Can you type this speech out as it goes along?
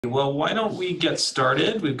Well, why don't we get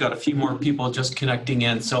started? We've got a few more people just connecting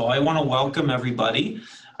in. So I want to welcome everybody.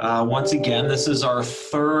 Once again, this is our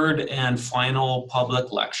third and final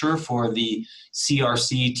public lecture for the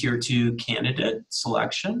CRC Tier 2 candidate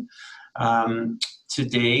selection.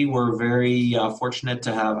 Today, we're very fortunate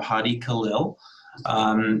to have Hadi Khalil.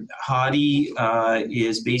 Hadi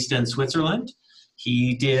is based in Switzerland.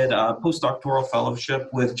 He did a postdoctoral fellowship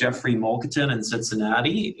with Jeffrey Mulketon in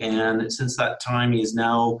Cincinnati, and since that time he is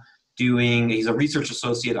now he's a research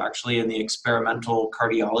associate actually in the experimental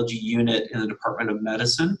cardiology unit in the Department of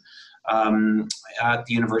Medicine at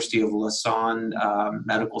the University of Lausanne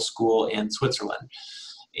Medical School in Switzerland.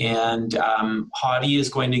 And Hadi is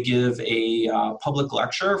going to give a public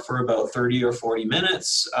lecture for about 30 or 40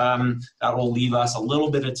 minutes. That will leave us a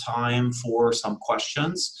little bit of time for some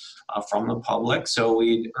questions from the public. So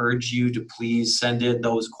we urge you to please send in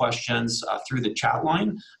those questions through the chat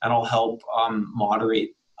line, and I'll help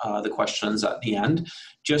moderate the questions at the end.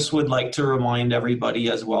 Just would like to remind everybody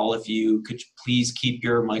as well, if you could please keep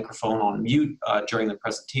your microphone on mute during the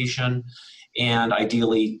presentation, and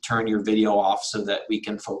ideally turn your video off so that we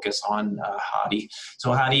can focus on Hadi.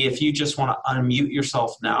 So Hadi, if you just want to unmute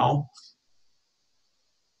yourself now.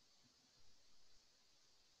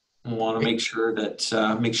 I want to make sure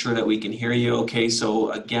that we can hear you. Okay,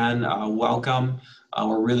 so again, welcome.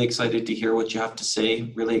 We're really excited to hear what you have to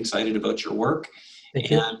say. Really excited about your work.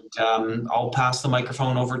 Thank you. And I'll pass the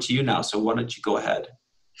microphone over to you now. So why don't you go ahead?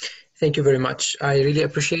 Thank you very much. I really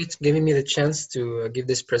appreciate giving me the chance to give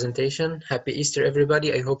this presentation. Happy Easter,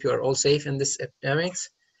 everybody. I hope you are all safe in this epidemic.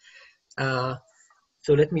 So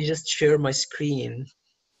let me just share my screen.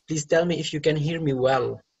 Please tell me if you can hear me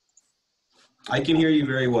well. I can hear you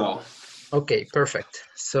very well. Okay, perfect.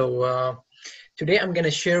 So today I'm going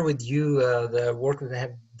to share with you the work that I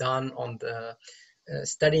have done on the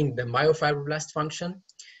studying the myofibroblast function.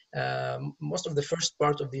 Most of the first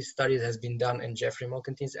part of these studies has been done in Jeffrey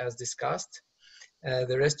Mulketon's, as discussed.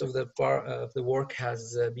 The rest of the work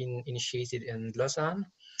has been initiated in Lausanne.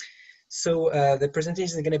 So the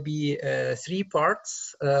presentation is going to be three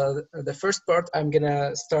parts. The first part, I'm going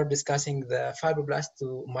to start discussing the fibroblast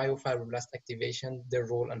to myofibroblast activation, their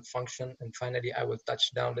role and function. And finally, I will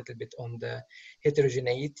touch down a little bit on the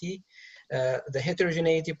heterogeneity. The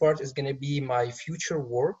heterogeneity part is going to be my future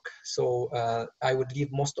work. So I would leave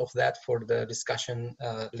most of that for the discussion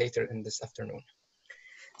later in this afternoon.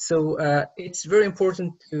 So it's very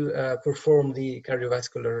important to perform the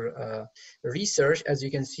cardiovascular research. As you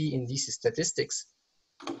can see in these statistics,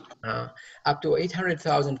 up to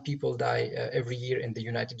 800,000 people die every year in the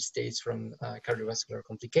United States from cardiovascular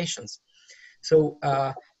complications. So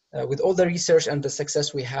with all the research and the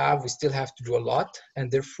success we still have to do a lot. And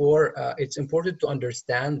therefore, it's important to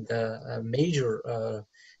understand the major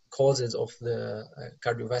causes of the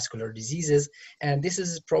cardiovascular diseases, and this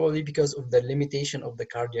is probably because of the limitation of the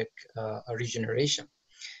cardiac regeneration.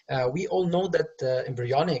 We all know that the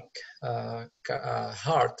embryonic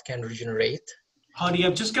heart can regenerate. Hadi,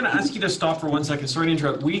 I'm just going to ask you to stop for 1 second. Sorry to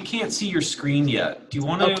interrupt. We can't see your screen yet. Do you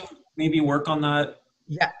want to maybe work on that?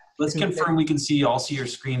 Yeah. Let's confirm we can see. I'll see your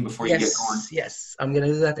screen before you get going. Yes, I'm going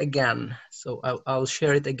to do that again. So I'll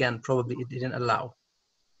share it again. Probably it didn't allow.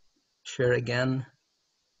 Share again.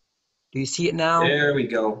 Do you see it now? There we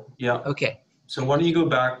go. Yeah. Okay. So why don't you go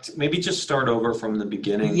back to, maybe just start over from the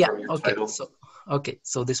beginning. Yeah. From your Okay. title.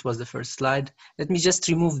 So this was the first slide. Let me just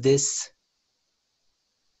remove this.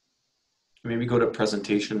 Maybe go to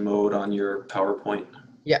presentation mode on your PowerPoint.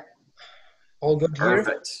 Yeah. All good here?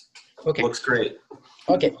 Perfect. Okay. Looks great.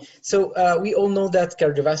 Okay. So we all know that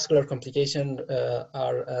cardiovascular complications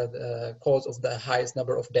are the cause of the highest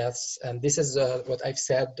number of deaths. And this is what I've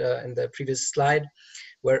said in the previous slide,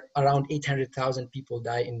 where around 800,000 people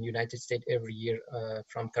die in the United States every year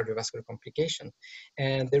from cardiovascular complication.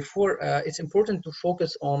 And therefore, it's important to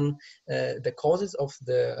focus on the causes of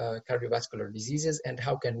the cardiovascular diseases and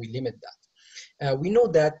how can we limit that. We know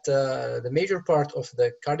that the major part of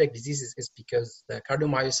the cardiac diseases is because the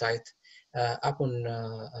cardiomyocyte, upon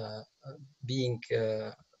being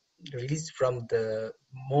released from the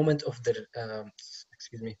moment of the,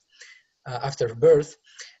 after birth,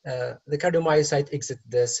 the cardiomyocyte exit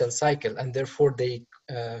the cell cycle, and therefore they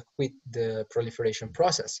quit the proliferation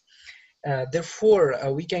process. Therefore,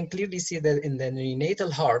 we can clearly see that in the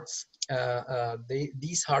neonatal hearts,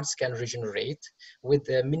 these hearts can regenerate with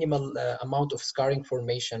a minimal amount of scarring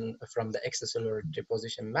formation from the extracellular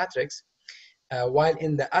deposition matrix. While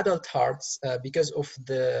in the adult hearts, because of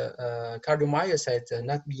the cardiomyocyte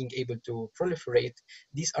not being able to proliferate,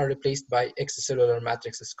 these are replaced by extracellular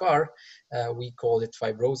matrix scar. We call it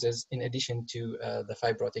fibrosis, in addition to the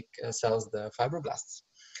fibrotic cells, the fibroblasts.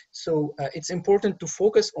 So it's important to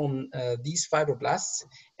focus on these fibroblasts,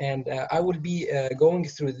 and I will be going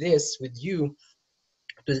through this with you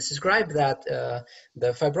to describe that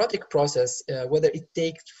the fibrotic process, whether it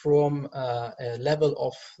takes from a level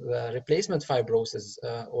of replacement fibrosis,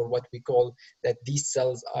 or what we call that these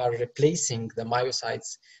cells are replacing the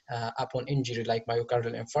myocytes upon injury, like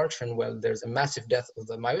myocardial infarction, well, there's a massive death of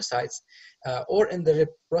the myocytes, or in the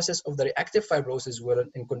process of the reactive fibrosis, where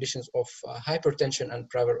in conditions of hypertension and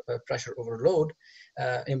pressure overload,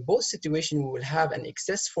 in both situations, we will have an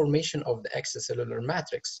excess formation of the extracellular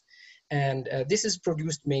matrix. And this is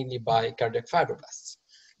produced mainly by cardiac fibroblasts.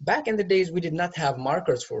 Back in the days, we did not have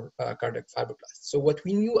markers for cardiac fibroblasts. So what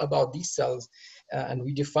we knew about these cells, and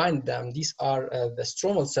we defined them, these are the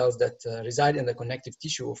stromal cells that reside in the connective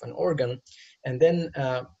tissue of an organ. And then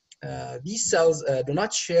these cells do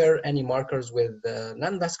not share any markers with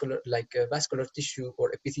non-vascular, like vascular tissue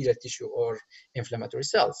or epithelial tissue or inflammatory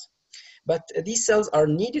cells. But these cells are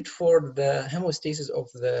needed for the hemostasis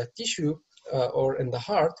of the tissue or in the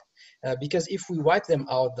heart, because if we wipe them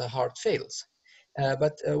out, the heart fails.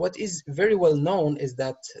 But what is very well known is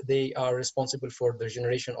that they are responsible for the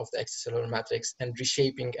regeneration of the extracellular matrix and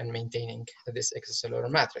reshaping and maintaining this extracellular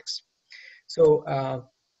matrix. So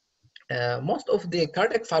most of the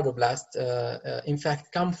cardiac fibroblasts, in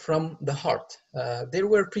fact, come from the heart. There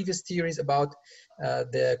were previous theories about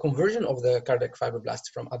the conversion of the cardiac fibroblasts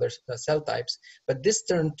from other cell types, but this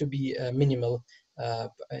turned to be minimal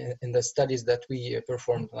in the studies that we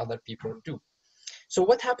performed and other people do. So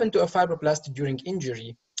what happened to a fibroblast during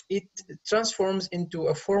injury? It transforms into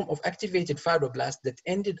a form of activated fibroblast that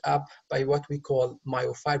ended up by what we call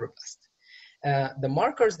myofibroblast. The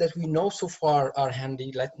markers that we know so far are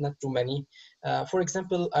handy, like not too many. For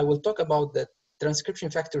example, I will talk about the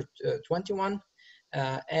transcription factor 21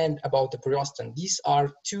 and about the periostin. These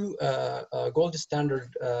are two gold standard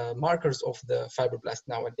markers of the fibroblast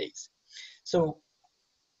nowadays. So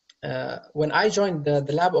when I joined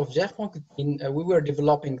the lab of Jeff Fontaine, we were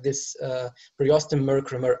developing this periostin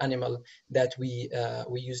Merck animal that we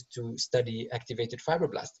used to study activated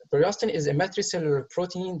fibroblasts. Periostin is a matricellullar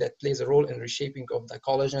protein that plays a role in reshaping of the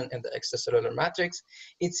collagen and the extracellular matrix.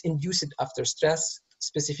 It's induced after stress,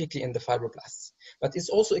 specifically in the fibroblasts, but it's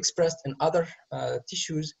also expressed in other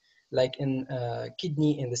tissues, like in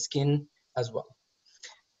kidney, in the skin as well.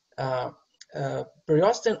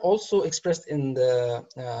 Periostin also expressed in the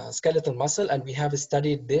skeletal muscle, and we have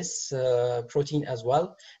studied this protein as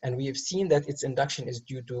well, and we have seen that its induction is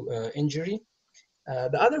due to injury.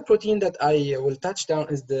 The other protein that I will touch down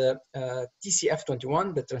is the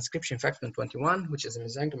TCF21, the transcription factor 21, which is a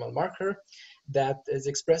mesenchymal marker that is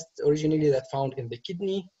expressed originally that found in the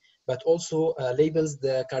kidney, but also labels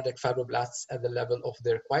the cardiac fibroblasts at the level of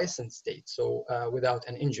their quiescent state, so without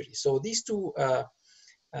an injury. So these two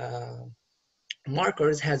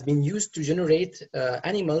markers has been used to generate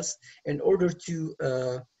animals in order to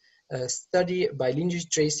study by lineage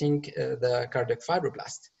tracing the cardiac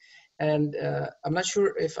fibroblast. And I'm not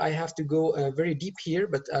sure if I have to go very deep here,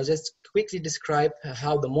 but I'll just quickly describe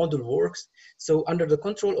how the model works. So under the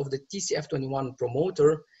control of the TCF21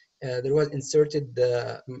 promoter, there was inserted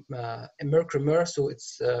the Merck, so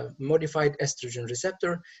it's a modified estrogen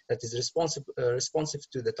receptor that is responsive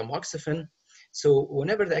to the tamoxifen. So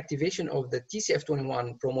whenever the activation of the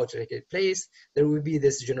TCF21 promoter takes place, there will be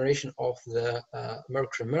this generation of the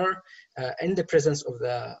Merck. In the presence of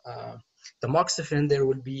the tamoxifen, there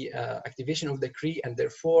will be activation of the CRE, and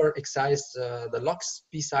therefore excise the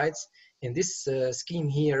LOX-P sites. In this scheme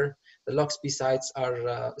here, the LOX-P sites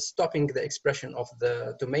are stopping the expression of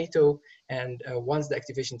the tomato, and once the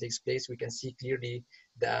activation takes place, we can see clearly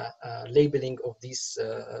the labeling of these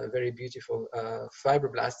very beautiful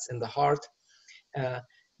fibroblasts in the heart.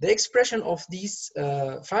 The expression of these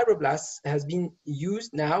fibroblasts has been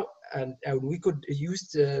used now, and we could use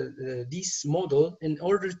this model in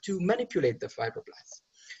order to manipulate the fibroblasts.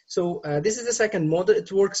 So this is the second model.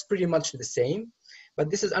 It works pretty much the same, but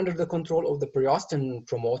this is under the control of the periostin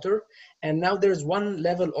promoter. And now there's one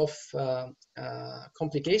level of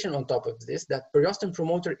complication on top of this, that periostin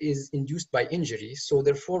promoter is induced by injury. So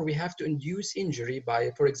therefore we have to induce injury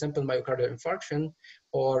by, for example, myocardial infarction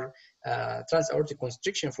or transaortic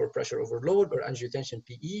constriction for pressure overload or angiotensin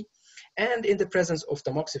PE. And in the presence of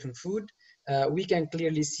tamoxifen food, we can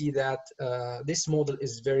clearly see that this model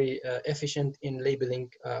is very efficient in labeling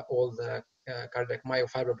all the cardiac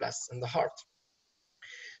myofibroblasts in the heart.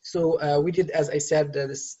 So we did, as I said,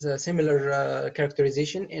 this similar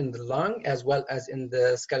characterization in the lung as well as in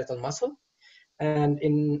the skeletal muscle. And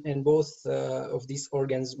in both of these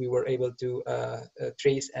organs, we were able to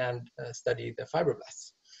trace and study the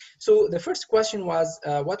fibroblasts. So the first question was,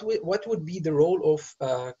 what would be the role of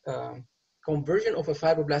conversion of a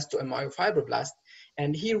fibroblast to a myofibroblast?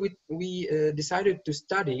 And here we decided to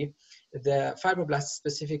study the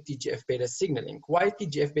fibroblast-specific TGF-beta signaling. Why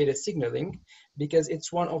TGF-beta signaling? Because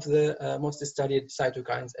it's one of the most studied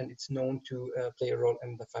cytokines, and it's known to play a role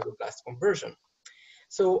in the fibroblast conversion.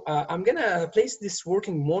 So I'm gonna place this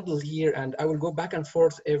working model here, and I will go back and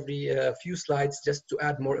forth every few slides just to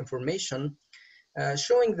add more information,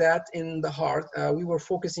 showing that in the heart, we were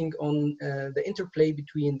focusing on the interplay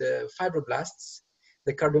between the fibroblasts,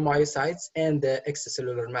 the cardiomyocytes, and the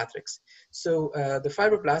extracellular matrix. So the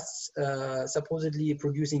fibroblasts supposedly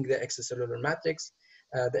producing the extracellular matrix.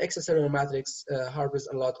 The extracellular matrix harbors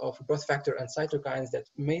a lot of growth factor and cytokines that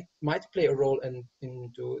might play a role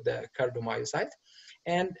into the cardiomyocyte.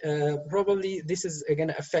 And probably this is going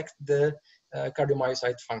to affect the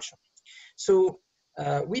cardiomyocyte function. So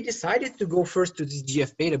we decided to go first to the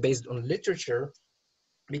TGF-beta based on literature,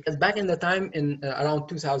 because back in the time in around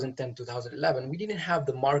 2010, 2011, we didn't have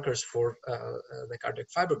the markers for the cardiac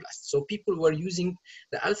fibroblasts. So people were using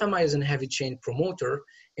the alpha-myosin heavy chain promoter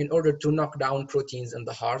in order to knock down proteins in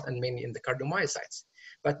the heart and mainly in the cardiomyocytes.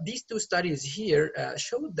 But these two studies here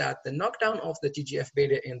showed that the knockdown of the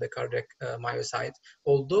TGF-beta in the cardiac myocyte,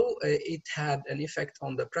 although it had an effect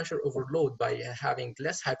on the pressure overload by having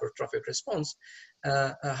less hypertrophic response,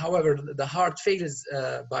 however, the heart fails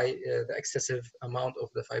by the excessive amount of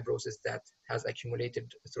the fibrosis that has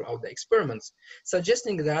accumulated throughout the experiments,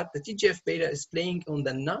 suggesting that the TGF-beta is playing on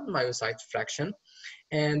the non-myocyte fraction.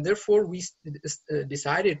 And therefore, we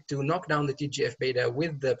decided to knock down the TGF-beta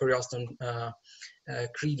with the periostin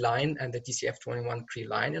Cree line and the TCF21 Cree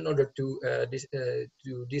line in order to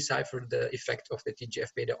decipher the effect of the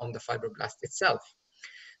TGF-beta on the fibroblast itself.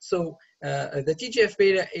 So the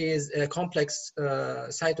TGF-beta is a complex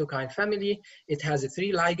cytokine family. It has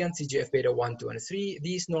 3 ligands, TGF-beta 1, 2, and 3.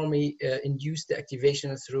 These normally induce the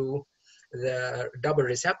activation through the double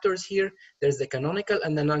receptors here. There's the canonical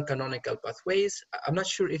and the non-canonical pathways. I'm not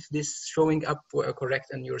sure if this is showing up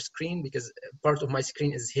correct on your screen, because part of my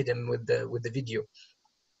screen is hidden with the video.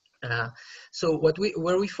 So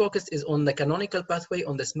where we focused is on the canonical pathway,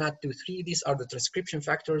 on the SMAD2/3. These are the transcription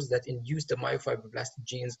factors that induce the myofibroblast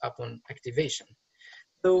genes upon activation.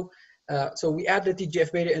 So we add the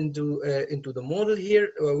TGF-beta into the model here.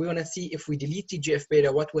 We want to see if we delete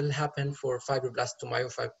TGF-beta, what will happen for fibroblast to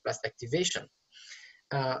myofibroblast activation.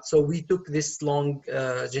 So we took this long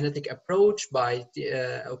genetic approach by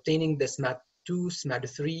obtaining the SMAD2,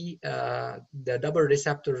 SMAD3, the double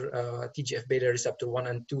receptor TGF-beta receptor 1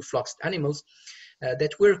 and 2 floxed animals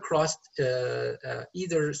that were crossed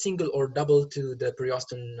either single or double to the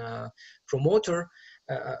periostin promoter,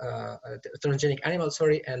 transgenic animal,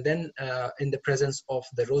 sorry, and then in the presence of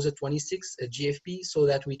the ROSA26 GFP, so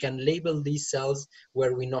that we can label these cells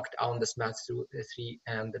where we knocked down the SMAD3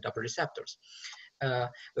 and the double receptors.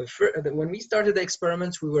 When we started the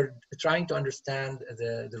experiments, we were trying to understand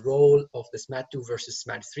the role of the SMAD2 versus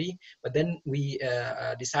SMAD3, but then we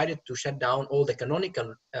decided to shut down all the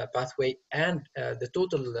canonical pathway and the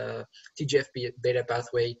total TGF-beta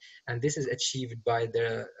pathway, and this is achieved by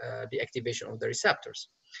the deactivation of the receptors.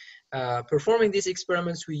 Performing these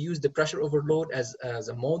experiments, we used the pressure overload as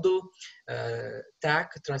a model,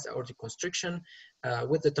 TAC, transaortic constriction,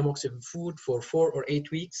 with the tamoxifen food for 4 or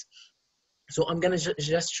 8 weeks. So I'm going to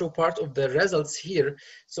just show part of the results here.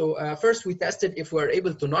 So first we tested if we're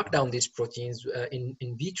able to knock down these proteins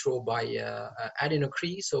in vitro by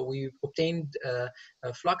adenocree. So we obtained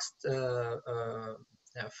fluxed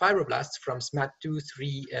fibroblasts from SMAD2,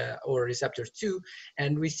 3, or receptor 2,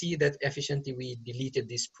 and we see that efficiently we deleted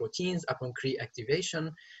these proteins upon Cree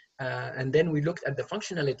activation. And then we looked at the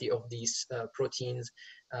functionality of these proteins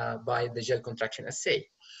by the gel contraction assay.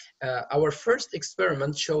 Our first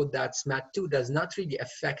experiment showed that SMAD2 does not really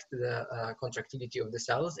affect the contractility of the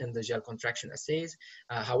cells in the gel contraction assays.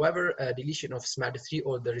 However, deletion of SMAD3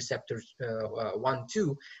 or the receptor 1,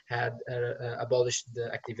 2 had abolished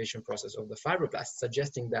the activation process of the fibroblasts,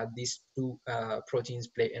 suggesting that these two proteins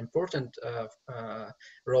play an important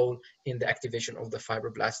role in the activation of the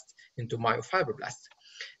fibroblast into myofibroblasts.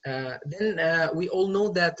 Then we all know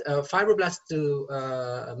that fibroblast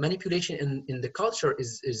manipulation in the culture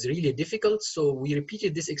is really difficult. So we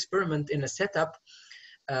repeated this experiment in a setup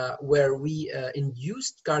where we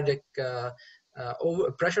induced cardiac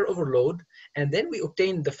pressure overload, and then we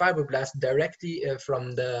obtained the fibroblast directly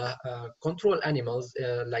from the control animals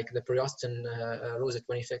like the periostin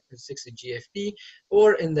ROSA26 GFP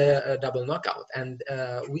or in the double knockout. And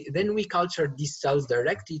then we cultured these cells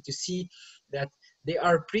directly to see that they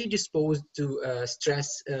are predisposed to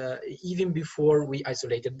stress even before we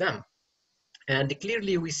isolated them. And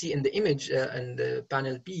clearly we see in the image in the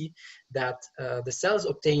panel B that the cells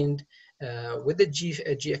obtained with the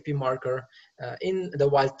GFP marker in the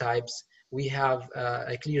wild types, we have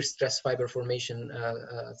a clear stress fiber formation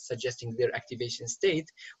suggesting their activation state,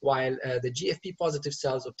 while the GFP positive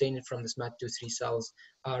cells obtained from the SMAD2/3 cells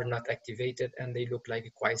are not activated and they look like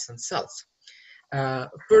quiescent cells.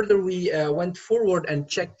 Further, we went forward and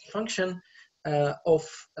checked function of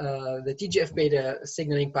the TGF-beta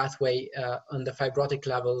signaling pathway on the fibrotic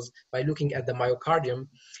levels by looking at the myocardium.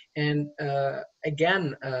 And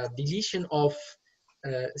again, deletion of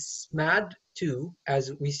SMAD2,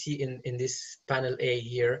 as we see in this panel A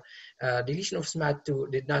here, deletion of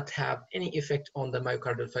SMAD2 did not have any effect on the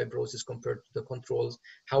myocardial fibrosis compared to the controls.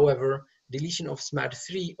 However, deletion of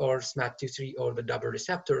SMAD3 or SMAD2/3 or the double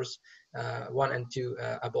receptors, 1 and 2,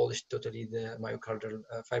 abolished totally the myocardial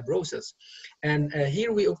fibrosis. And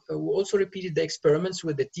here we also repeated the experiments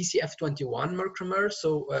with the TCF21 mercromer.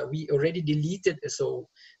 So we already deleted, so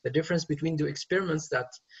the difference between the experiments that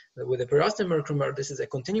with the peroxide mercromer, this is a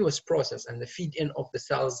continuous process, and the feed-in of the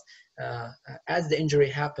cells as the injury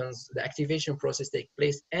happens, the activation process takes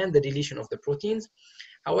place and the deletion of the proteins.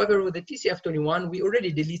 However, with the TCF21, we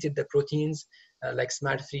already deleted the proteins like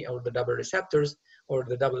SMAD3 or the double receptors or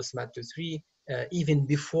the double SMAD2/3 even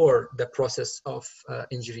before the process of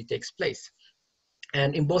injury takes place.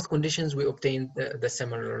 And in both conditions, we obtained the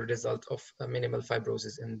similar result of minimal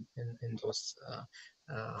fibrosis in those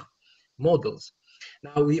models.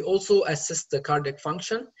 Now, we also assess the cardiac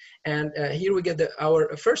function, and here we get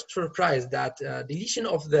our first surprise that deletion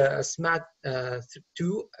of the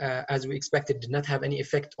SMAD2, as we expected, did not have any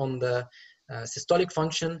effect on the systolic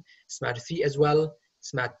function. SMAD3 as well.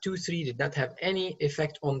 SMAD2/3 did not have any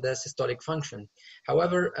effect on the systolic function.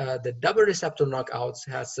 However, the double receptor knockouts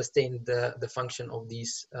has sustained the function of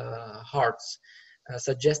these hearts,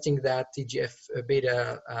 suggesting that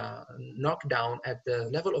TGF-beta knockdown at the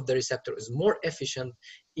level of the receptor is more efficient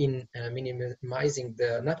in minimizing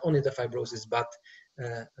not only the fibrosis, but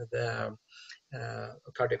the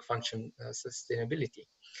cardiac function sustainability.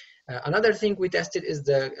 Another thing we tested is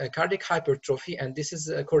the cardiac hypertrophy, and this is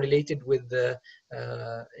correlated with the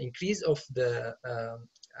increase of the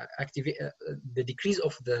the decrease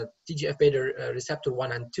of the TGF-beta receptor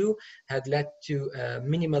 1 and 2 had led to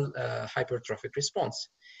minimal hypertrophic response.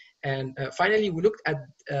 And finally, we looked at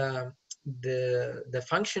the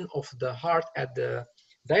function of the heart at the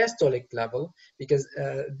diastolic level, because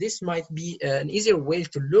this might be an easier way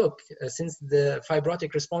to look since the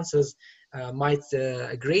fibrotic responses might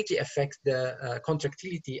greatly affect the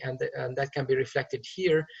contractility, and that can be reflected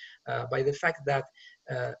here by the fact that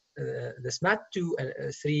the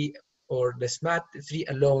SMAD2/3 or the SMAD3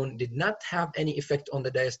 alone did not have any effect on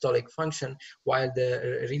the diastolic function, while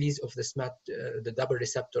the release of the the double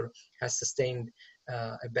receptor has sustained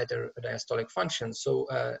a better diastolic function. So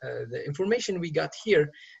the information we got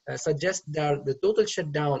here suggests that the total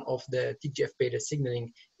shutdown of the TGF-beta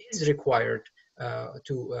signaling is required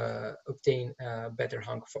to obtain better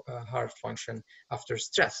heart function after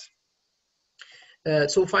stress.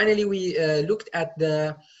 So finally, we looked at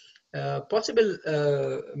the possible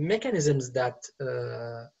mechanisms that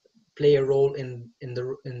play a role in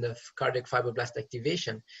the cardiac fibroblast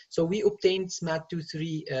activation. So we obtained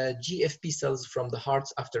SMAD2/3 GFP cells from the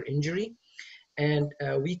hearts after injury, and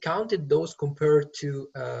we counted those compared to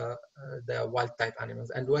the wild type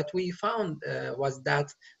animals. And what we found was that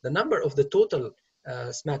the number of the total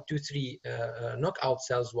SMAD2/3 knockout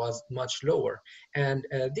cells was much lower, and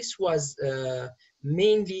this was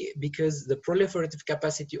mainly because the proliferative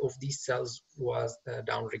capacity of these cells was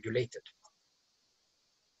downregulated.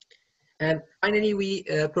 And finally, we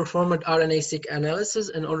performed RNA-seq analysis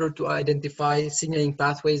in order to identify signaling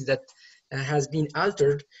pathways that has been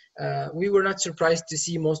altered. We were not surprised to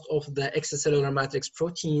see most of the extracellular matrix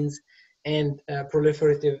proteins and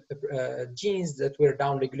proliferative genes that were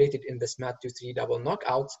downregulated in the SMAD2/3 double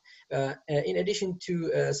knockouts, in addition to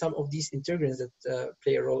some of these integrins that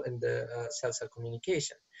play a role in the cell-cell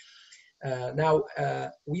communication. Now,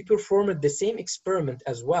 we performed the same experiment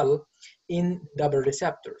as well in double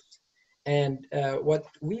receptors. And what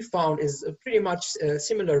we found is a pretty much a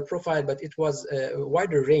similar profile, but it was a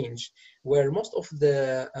wider range, where most of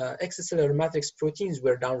the extracellular matrix proteins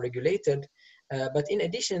were downregulated. But in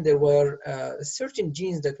addition, there were certain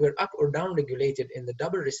genes that were up or down regulated in the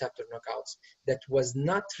double receptor knockouts that was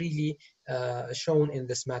not really shown in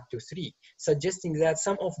the SMAD2/3, suggesting that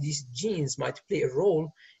some of these genes might play a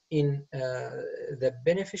role in the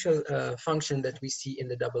beneficial function that we see in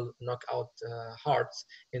the double knockout hearts,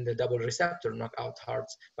 in the double receptor knockout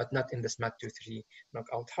hearts, but not in the SMAD2/3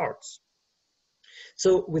 knockout hearts.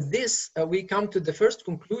 So with this, we come to the first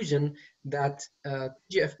conclusion that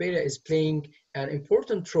TGF-beta is playing an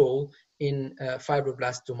important role in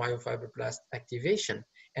fibroblast to myofibroblast activation.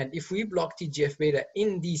 And if we block TGF-beta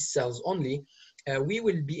in these cells only, we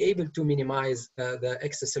will be able to minimize the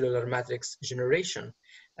extracellular matrix generation.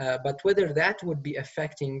 But whether that would be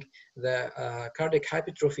affecting the cardiac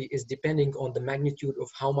hypertrophy is depending on the magnitude of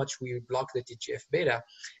how much we block the TGF-beta.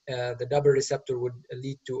 The double receptor would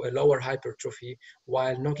lead to a lower hypertrophy,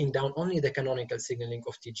 while knocking down only the canonical signaling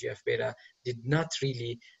of TGF-beta did not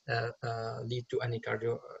really lead to any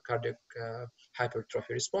cardiac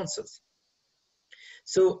hypertrophy responses.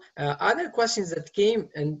 So other questions that came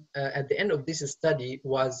at the end of this study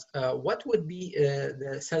was what would be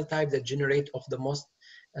the cell type that generate of the most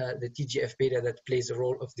the TGF-beta that plays a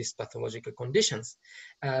role of these pathological conditions.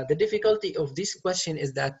 The difficulty of this question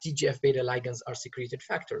is that TGF-beta ligands are secreted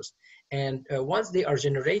factors, and once they are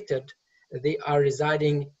generated, they are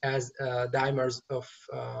residing as dimers of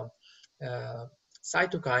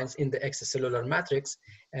cytokines in the extracellular matrix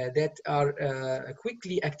that are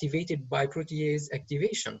quickly activated by protease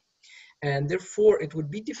activation. And therefore, it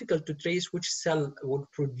would be difficult to trace which cell would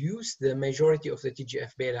produce the majority of the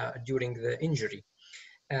TGF-beta during the injury.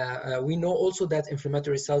 We know also that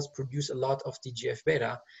inflammatory cells produce a lot of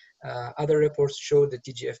TGF-beta. Other reports show that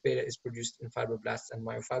TGF-beta is produced in fibroblasts and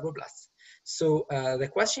myofibroblasts. So the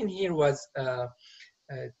question here was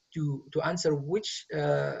to answer which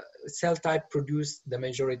cell type produced the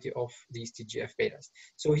majority of these TGF-betas.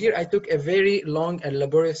 So here I took a very long and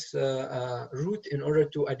laborious route in order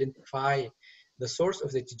to identify the source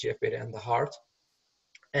of the TGF-beta in the heart.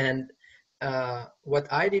 And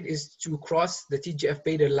what I did is to cross the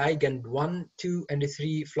TGF-beta ligand 1, 2, and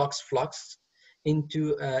 3 flux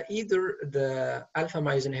into either the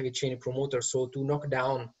alpha-myosin heavy chain promoter, so to knock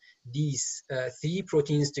down these 3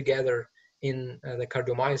 proteins together in the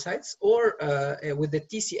cardiomyocytes, or with the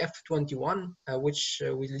TCF21, which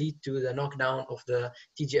will lead to the knockdown of the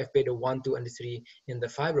TGF-beta 1, 2, and 3 in the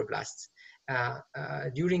fibroblasts.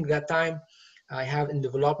 During that time, I have in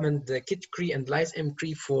development the KIT-CRE and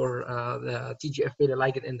lyse-M-CRE for the TGF-beta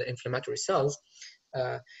ligand in the inflammatory cells.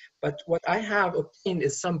 But what I have obtained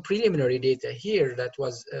is some preliminary data here that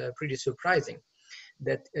was pretty surprising.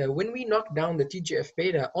 That when we knock down the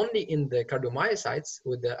TGF-beta only in the cardiomyocytes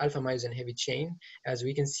with the alpha-myosin heavy chain, as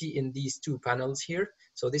we can see in these 2 panels here.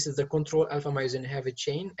 So this is the control alpha-myosin heavy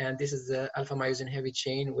chain, and this is the alpha-myosin heavy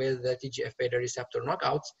chain with the TGF-beta receptor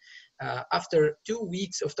knockouts. After 2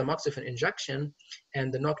 weeks of tamoxifen injection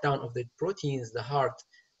and the knockdown of the proteins, the heart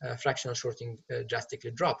fractional shortening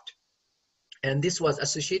drastically dropped. And this was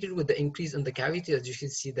associated with the increase in the cavity, as you can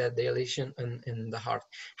see that dilation in the heart.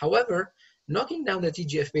 However, knocking down the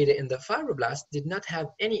TGF-beta in the fibroblast did not have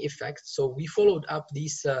any effect, so we followed up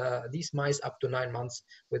these mice up to 9 months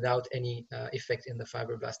without any effect in the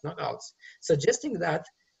fibroblast knockouts, suggesting that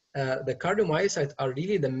the cardiomyocytes are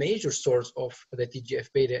really the major source of the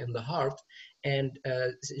TGF-beta in the heart, and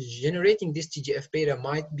generating this TGF-beta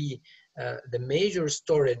might be the major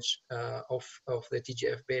storage of the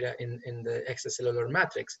TGF-beta in the extracellular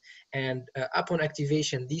matrix. And upon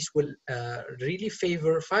activation, this will really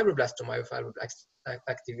favor fibroblast to myofibroblast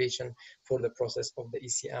activation for the process of the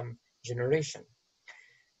ECM generation.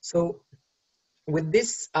 So with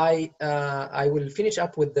this, I will finish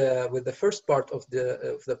up with the first part of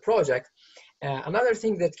the project. Another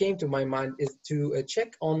thing that came to my mind is to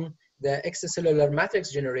check on the extracellular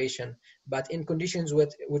matrix generation, but in conditions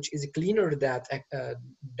which is cleaner that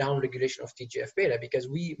downregulation of TGF-beta, because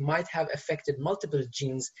we might have affected multiple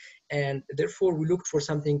genes, and therefore we looked for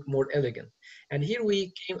something more elegant. And here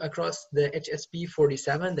we came across the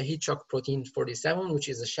HSP47, the heat shock protein 47, which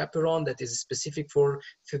is a chaperone that is specific for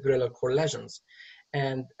fibrillar core lesions.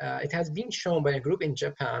 And it has been shown by a group in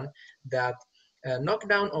Japan that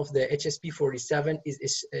knockdown of the HSP47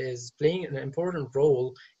 is playing an important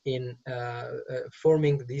role in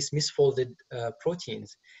forming these misfolded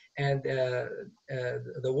proteins. And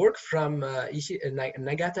the work from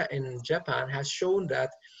Nagata in Japan has shown that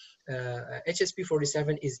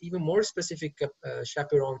HSP47 is even more specific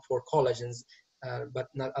chaperone for collagens, but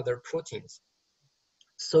not other proteins.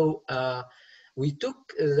 So we took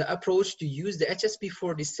the approach to use the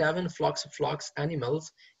HSP47 flux animals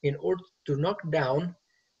in order to knock down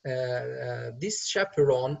this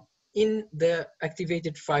chaperone in the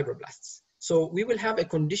activated fibroblasts. So we will have a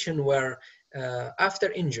condition where after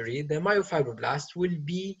injury, the myofibroblast will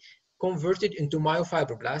be converted into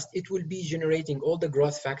myofibroblast, it will be generating all the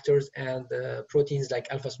growth factors and proteins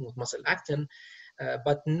like alpha smooth muscle actin,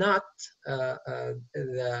 but not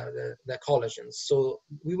the collagens. So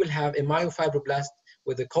we will have a myofibroblast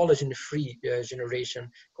with a collagen-free generation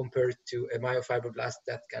compared to a myofibroblast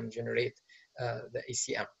that can generate the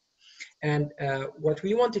ACM. And what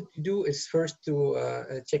we wanted to do is first to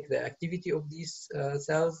check the activity of these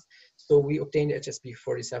cells. So we obtained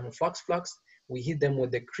HSP47 flux. We hit them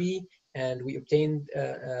with the Cree, and we obtained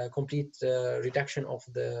a complete reduction of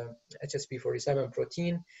the HSP47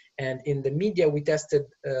 protein. And in the media, we tested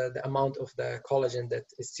the amount of the collagen that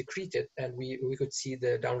is secreted, and we could see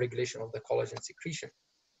the downregulation of the collagen secretion.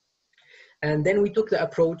 And then we took the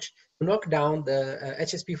approach to knock down the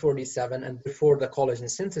HSP47 and therefore the collagen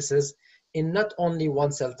synthesis in not only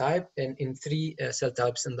one cell type, and in 3 cell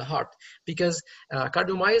types in the heart. Because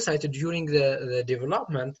cardiomyocytes during the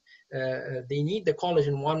development, they need the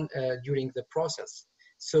collagen 1 during the process.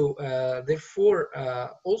 So therefore,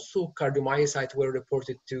 also cardiomyocytes were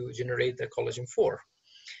reported to generate the collagen 4.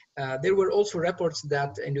 There were also reports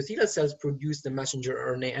that endothelial cells produce the messenger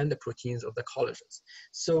RNA and the proteins of the collagens.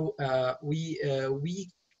 So we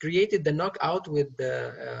created the knockout with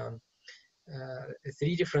the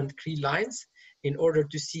 3 different Cree lines in order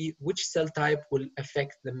to see which cell type will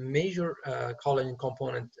affect the major collagen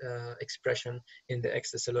component expression in the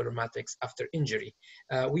extracellular matrix after injury.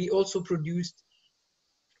 We also produced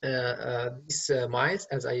these mice,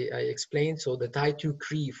 as I explained, so the Tie2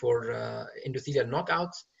 Cree for endothelial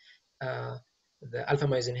knockouts, the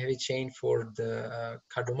alpha-myosin heavy chain for the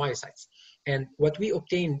cardiomyocytes. And what we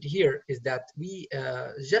obtained here is that we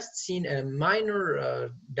just seen a minor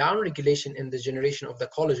downregulation in the generation of the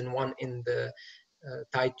collagen 1 in the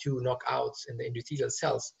Tie2 knockouts in the endothelial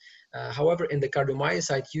cells. However, in the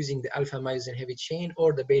cardiomyocyte using the alpha-myosin heavy chain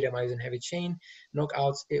or the beta-myosin heavy chain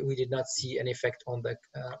knockouts, we did not see an effect on the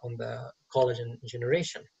collagen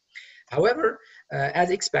generation. However, as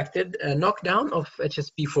expected, a knockdown of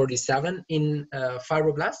HSP47 in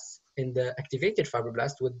fibroblasts, in the activated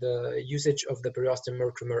fibroblast with the usage of the periosteum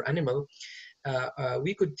mercurimer animal,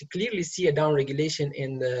 we could clearly see a downregulation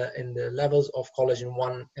in the levels of collagen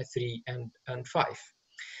 1, 3, and 5,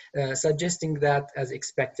 suggesting that, as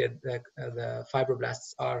expected, the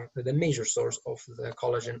fibroblasts are the major source of the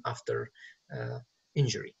collagen after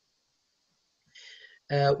injury.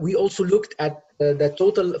 We also looked at the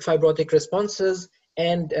total fibrotic responses,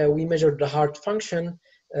 and we measured the heart function.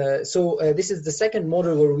 This is the second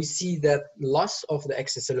model where we see that loss of the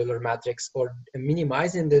extracellular matrix or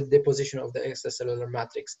minimizing the deposition of the extracellular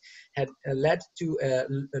matrix had led to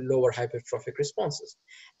lower hypertrophic responses,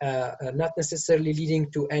 not necessarily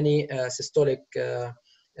leading to any systolic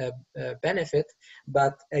benefit,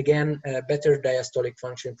 but again, better diastolic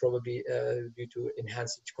function probably due to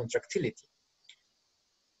enhanced contractility.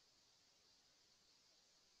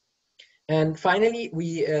 And finally,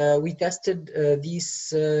 we tested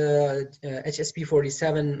these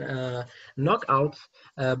HSP47 knockouts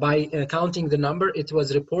by counting the number. It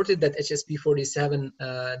was reported that HSP47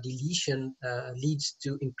 deletion leads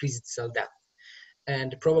to increased cell death.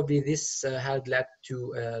 And probably this had led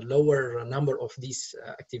to a lower number of these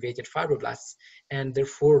activated fibroblasts and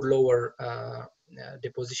therefore lower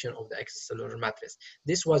deposition of the extracellular matrix.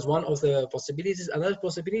 This was one of the possibilities. Another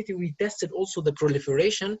possibility, we tested also the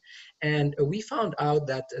proliferation, and we found out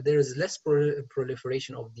that there is less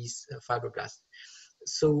proliferation of these fibroblasts.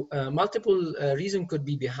 So multiple reasons could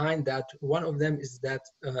be behind that. One of them is that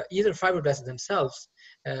either fibroblasts themselves,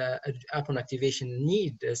 upon activation,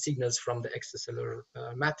 need signals from the extracellular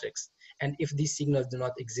matrix. And if these signals do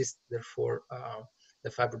not exist, therefore, the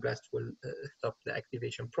fibroblast will stop the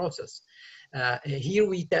activation process. Here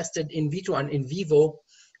we tested in vitro and in vivo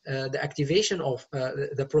the activation of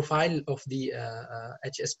the profile of the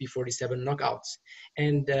HSP47 knockouts.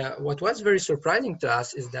 And what was very surprising to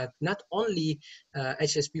us is that not only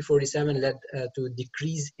HSP47 led to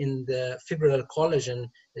decrease in the fibrillar collagen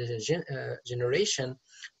generation,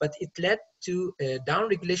 but it led to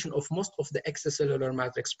downregulation of most of the extracellular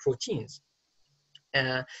matrix proteins.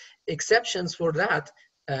 Exceptions for that,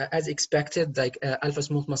 as expected, like alpha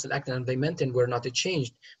smooth muscle actin and vimentin were not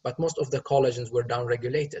changed, but most of the collagens were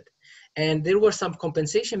downregulated. And there were some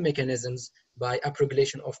compensation mechanisms by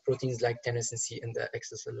upregulation of proteins like tensin C in the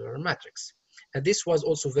extracellular matrix. And this was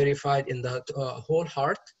also verified in the whole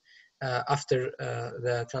heart after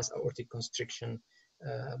the transaortic constriction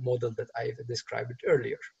model that I described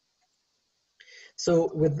earlier. So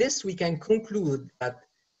with this, we can conclude that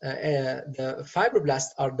the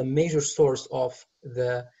fibroblasts are the major source of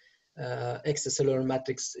the extracellular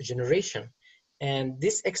matrix generation. And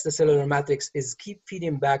this extracellular matrix is keep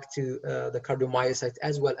feeding back to the cardiomyocyte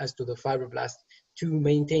as well as to the fibroblast to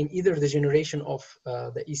maintain either the generation of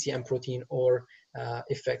the ECM protein or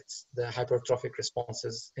affects the hypertrophic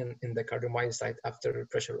responses in the cardiomyocyte after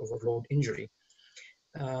pressure overload injury.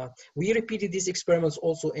 We repeated these experiments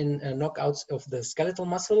also in knockouts of the skeletal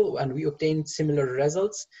muscle, and we obtained similar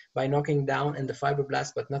results by knocking down in the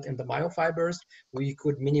fibroblasts but not in the myofibers. We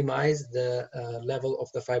could minimize the level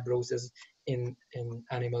of the fibrosis in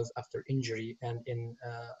animals after injury and in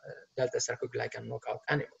delta sarcoglycan knockout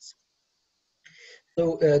animals.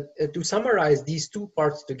 So to summarize these two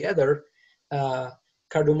parts together,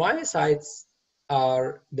 cardiomyocytes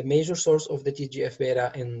are the major source of the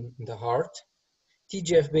TGF-beta in the heart.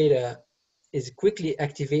 TGF-beta is quickly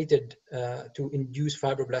activated to induce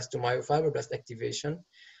fibroblast to myofibroblast activation.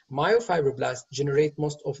 Myofibroblasts generate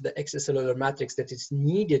most of the extracellular matrix that is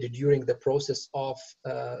needed during the process of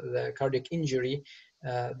the cardiac injury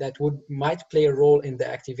that might play a role in the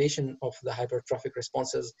activation of the hypertrophic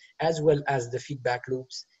responses, as well as the feedback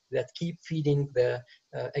loops that keep feeding the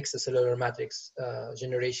extracellular matrix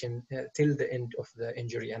generation till the end of the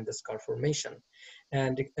injury and the scar formation.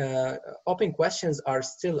 And open questions are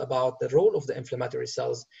still about the role of the inflammatory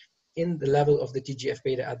cells in the level of the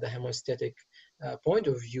TGF-beta at the hemostatic point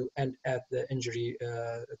of view and at the injury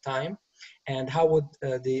time, and how would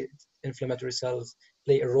the inflammatory cells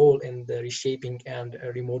play a role in the reshaping and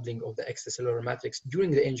remodeling of the extracellular matrix during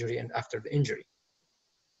the injury and after the injury.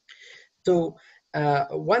 So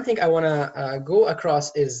one thing I want to go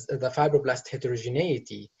across is the fibroblast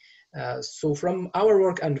heterogeneity. So from our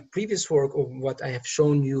work and previous work of what I have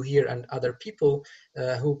shown you here and other people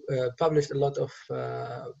who published a lot of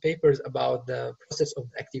papers about the process of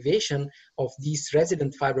activation of these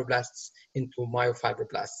resident fibroblasts into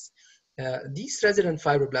myofibroblasts. These resident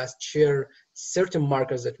fibroblasts share certain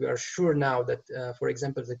markers that we are sure now that, for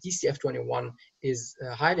example, the TCF21 is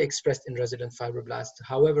highly expressed in resident fibroblasts.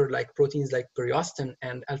 However, like proteins like periostin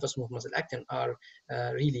and alpha-smooth muscle actin are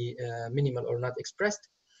really minimal or not expressed.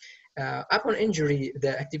 Upon injury,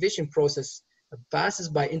 the activation process passes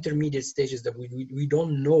by intermediate stages that we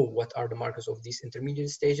don't know what are the markers of these intermediate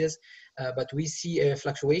stages, but we see a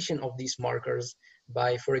fluctuation of these markers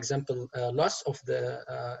by, for example, loss of the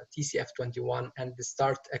TCF21 and the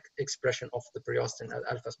start expression of the periostin and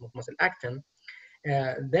alpha-smooth muscle actin,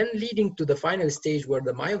 then leading to the final stage where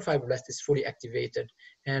the myofibroblast is fully activated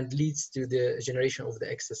and leads to the generation of the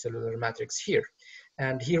extracellular matrix here.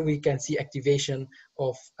 And here we can see activation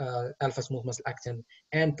of alpha-smooth muscle actin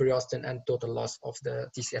and periostin and total loss of the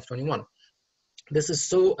TCF21. This is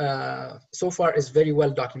so far is very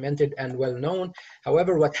well documented and well known.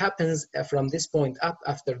 However, what happens from this point up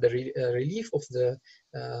after the relief of the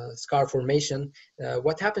scar formation,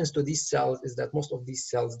 what happens to these cells is that most of these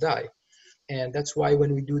cells die. And that's why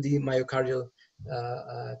when we do the myocardial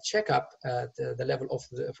checkup at the level of,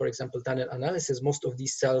 for example, tunnel analysis, most of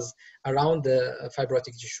these cells around the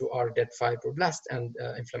fibrotic tissue are dead fibroblasts and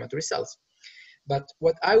inflammatory cells. But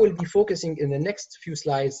what I will be focusing in the next few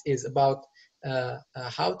slides is about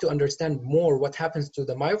how to understand more what happens to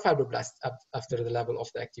the myofibroblasts after the level of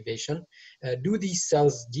the activation. Do these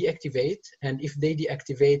cells deactivate? And if they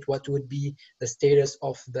deactivate, what would be the status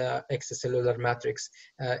of the extracellular matrix?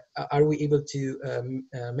 Are we able to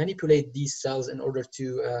manipulate these cells in order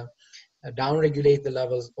to downregulate the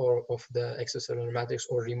levels of the extracellular matrix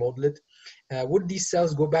or remodel it? Would these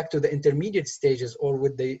cells go back to the intermediate stages, or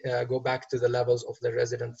would they go back to the levels of the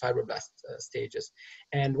resident fibroblast stages?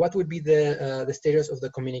 And what would be the status of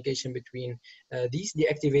the communication between these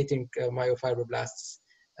deactivating myofibroblasts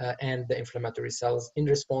and the inflammatory cells in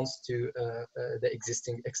response to the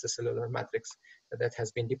existing extracellular matrix that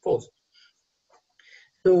has been deposed?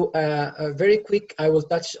 So very quick, I will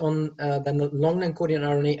touch on the long non-coding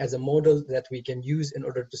RNA as a model that we can use in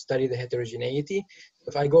order to study the heterogeneity.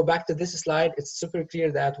 If I go back to this slide, it's super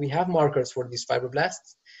clear that we have markers for these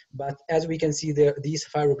fibroblasts, but as we can see there, these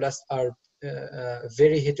fibroblasts are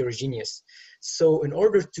very heterogeneous. So in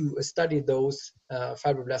order to study those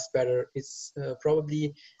fibroblasts better, it's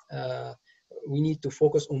probably we need to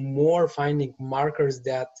focus on more finding markers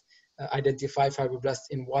that identify fibroblasts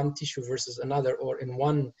in one tissue versus another, or in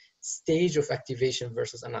one stage of activation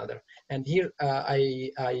versus another. And here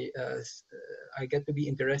I get to be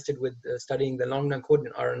interested with studying the long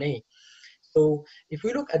non-coding RNA. So if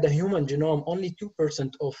we look at the human genome, only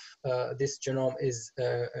 2% of this genome is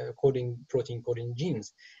coding protein coding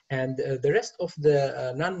genes, and the rest of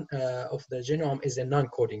the genome is a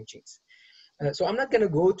non-coding genes. So I'm not going to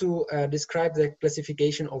go to describe the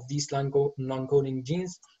classification of these non-coding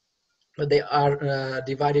genes. but they are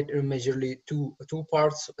divided in majorly two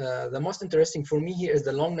parts. The most interesting for me here is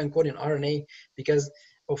the long non-coding RNA because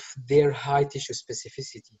of their high tissue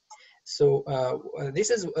specificity. So this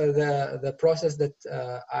is the process that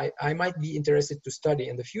I might be interested to study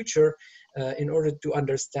in the future in order to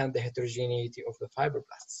understand the heterogeneity of the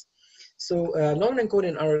fibroblasts. So long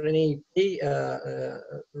non-coding RNA play a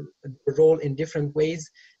role in different ways.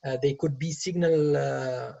 They could be signal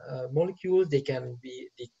molecules, they can be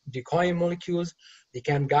decoy molecules, they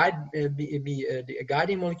can be a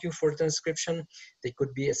guiding molecule for transcription, they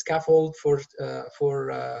could be a scaffold for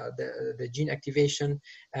the gene activation,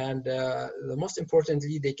 and the most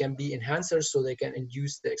importantly, they can be enhancers, so they can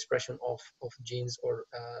induce the expression of genes or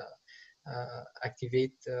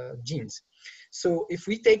activate genes. So if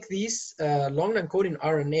we take these long non-coding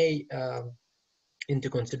RNA into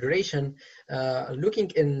consideration,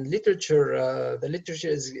 looking in literature, the literature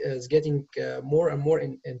is getting more and more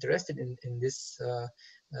interested in this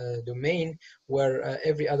domain, where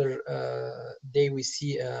every other day we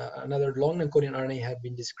see another long non-coding RNA have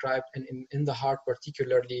been described, and in the heart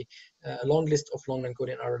particularly, a long list of long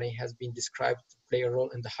non-coding RNA has been described to play a role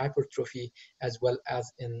in the hypertrophy as well as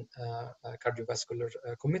in cardiovascular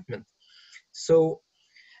commitment. So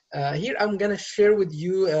here I'm going to share with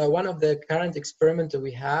you one of the current experiments that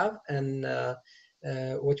we have, and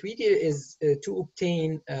what we did is to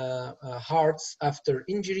obtain hearts after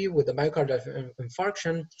injury with a myocardial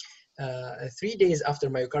infarction. 3 days after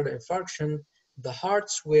myocardial infarction, the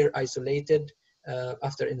hearts were isolated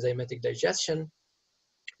after enzymatic digestion.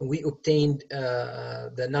 We obtained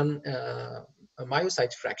the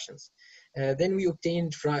non-myocyte fractions. Then we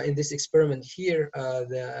obtained in this experiment here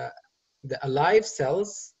the alive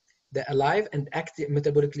cells, the alive and active,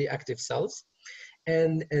 metabolically active cells.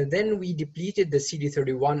 And then we depleted the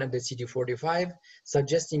CD31 and the CD45,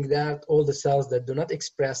 suggesting that all the cells that do not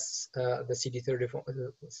express the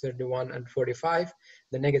CD31 and 45,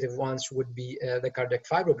 the negative ones would be the cardiac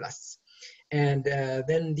fibroblasts. And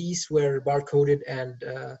then these were barcoded and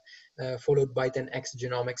followed by 10x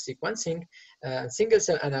genomic sequencing, single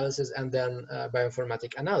cell analysis, and then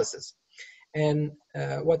bioinformatic analysis. And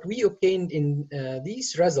what we obtained in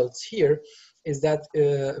these results here is that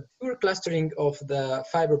pure clustering of the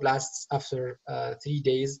fibroblasts after 3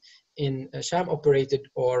 days in sham operated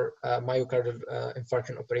or myocardial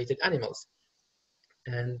infarction operated animals.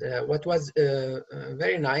 And what was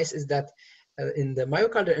very nice is that in the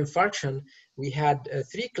myocardial infarction, we had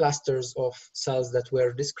 3 clusters of cells that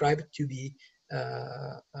were described to be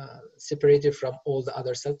separated from all the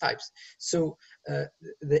other cell types. So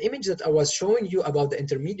the image that I was showing you about the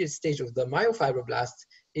intermediate stage of the myofibroblast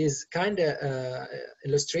is kind of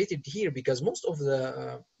illustrated here, because most of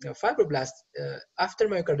the fibroblasts after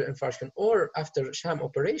myocardial infarction or after sham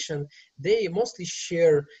operation, they mostly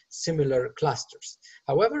share similar clusters.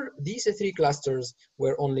 However, these 3 clusters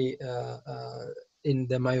were only in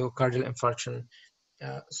the myocardial infarction,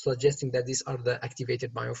 suggesting that these are the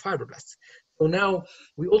activated myofibroblasts. So now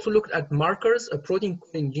we also looked at markers, protein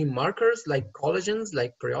coding gene markers like collagens,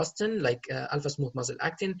 like periostin, like alpha smooth muscle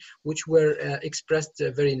actin, which were expressed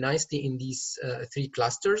very nicely in these 3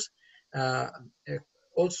 clusters.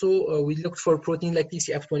 Also, we looked for protein like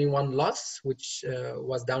TCF21 loss, which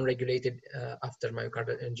was downregulated after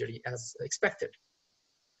myocardial injury as expected.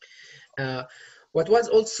 What was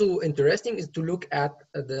also interesting is to look at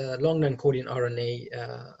the long non-coding RNA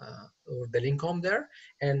or the lincome there,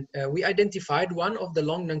 and we identified one of the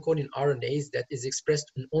long non-coding RNAs that is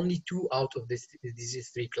expressed in only 2 out of these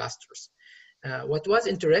 3 clusters. What was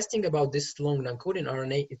interesting about this long non-coding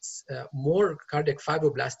RNA, it's more cardiac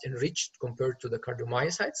fibroblast enriched compared to the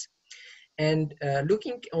cardiomyocytes. And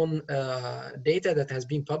looking on data that has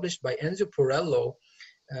been published by Enzo Porello,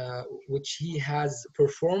 which he has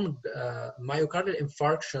performed myocardial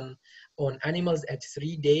infarction on animals at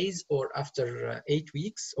 3 days or after 8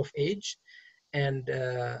 weeks of age. And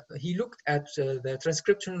he looked at the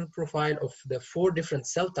transcriptional profile of the 4 different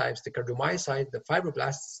cell types, the cardiomyocytes, the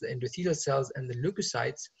fibroblasts, the endothelial cells, and the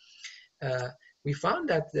leukocytes. We found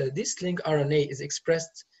that this lincRNA is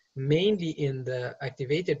expressed mainly in the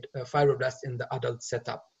activated fibroblasts in the adult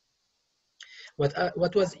setup.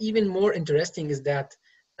 What was even more interesting is that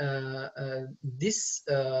this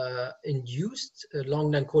induced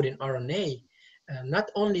long non-coding RNA not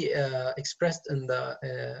only expressed in the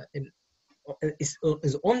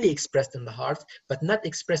is only expressed in the heart, but not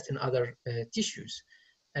expressed in other tissues.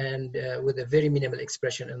 and with a very minimal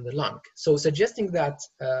expression in the lung. So suggesting that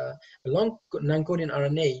a long non-coding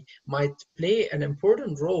RNA might play an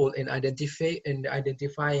important role in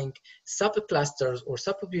identifying subclusters or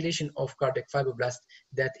subpopulation of cardiac fibroblasts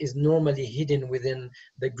that is normally hidden within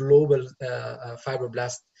the global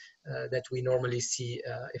fibroblast that we normally see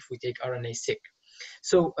if we take RNA-seq.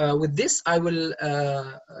 So with this, I will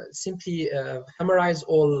simply summarize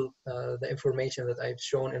all the information that I've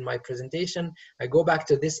shown in my presentation. I go back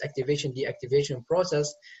to this activation deactivation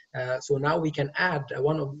process. So now we can add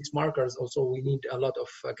one of these markers. Also, we need a lot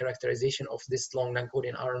of characterization of this long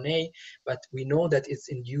non-coding RNA, but we know that it's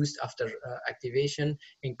induced after activation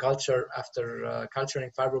in culture. After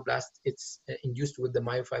culturing fibroblasts, it's induced with the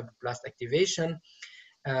myofibroblast activation.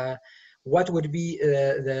 What would be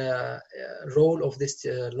the role of this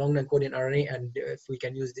long non-coding RNA, and if we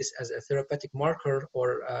can use this as a therapeutic marker,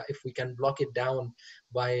 or if we can block it down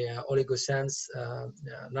by oligosense,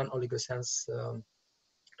 non-oligosense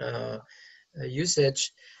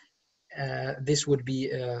usage, this would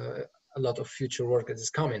be a lot of future work that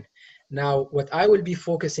is coming. Now, what I will be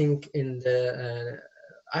focusing in the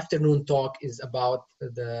afternoon talk is about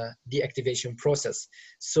the deactivation process.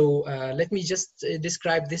 So let me just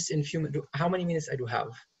describe this in a few minutes. How many minutes I do have?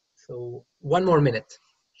 So one more minute.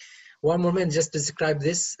 One more minute just to describe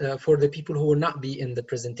this for the people who will not be in the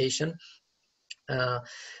presentation.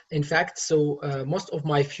 In fact, so most of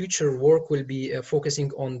my future work will be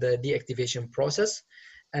focusing on the deactivation process.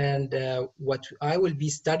 And what I will be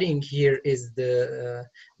studying here is the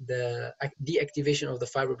deactivation of the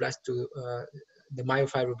fibroblast to the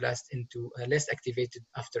myofibroblast into less activated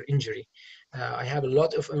after injury. I have a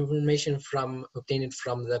lot of information obtained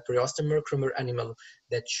from the periostomer animal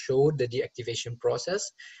that showed the deactivation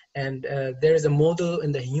process. And there is a model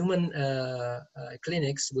in the human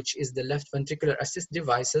clinics, which is the left ventricular assist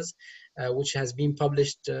devices, which has been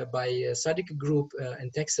published by a Sadiq group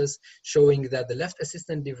in Texas, showing that the left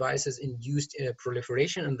assistant devices induced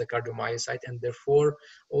proliferation in the cardiomyocyte, and therefore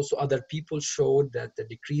also other people showed that the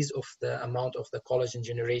decrease of the amount of the collagen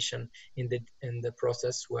generation in the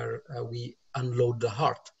process where we unload the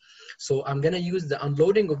heart. So I'm going to use the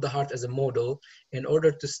unloading of the heart as a model in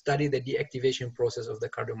order to study the deactivation process of the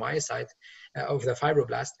cardiomyocyte, of the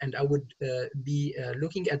fibroblast, and I would be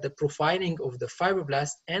looking at the profiling of the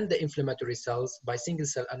fibroblast and the inflammatory cells by single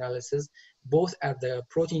cell analysis, both at the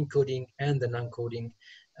protein coding and the non-coding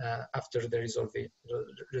after the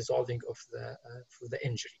resolving of the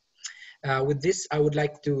injury. With this, I would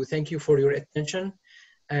like to thank you for your attention,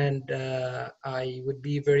 and I would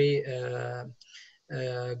be very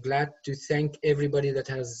glad to thank everybody that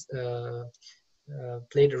has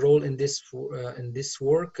played a role in this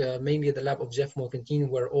work, mainly the lab of Jeff Mulcantine,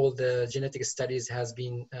 where all the genetic studies has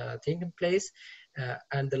been taken place,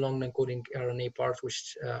 and the long non-coding RNA part,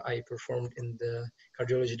 which I performed in the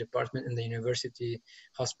cardiology department in the University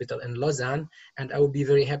Hospital in Lausanne. And I would be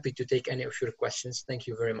very happy to take any of your questions. Thank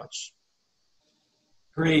you very much.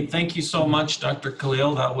 Great. Thank you so much, Dr.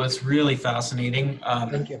 Khalil. That was really fascinating.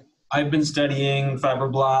 Thank you. I've been studying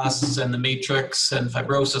fibroblasts and the matrix and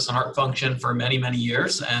fibrosis and heart function for many, many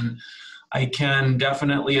years. And I can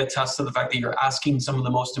definitely attest to the fact that you're asking some of the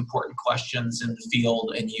most important questions in the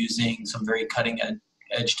field and using some very cutting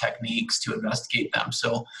edge techniques to investigate them.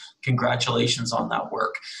 So congratulations on that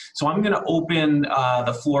work. So I'm going to open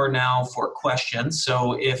the floor now for questions.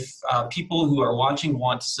 So if people who are watching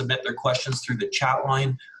want to submit their questions through the chat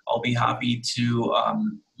line, I'll be happy to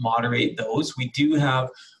moderate those. We do have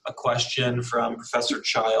a question from Professor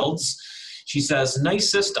Childs. She says,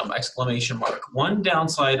 nice system, exclamation mark. One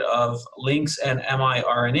downside of links and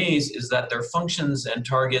miRNAs is that their functions and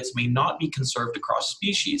targets may not be conserved across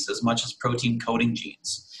species as much as protein coding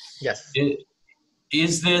genes. Yes.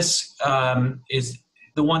 Is this, is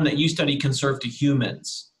the one that you study conserved to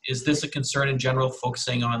humans? Is this a concern in general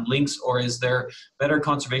focusing on links, or is there better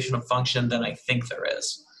conservation of function than I think there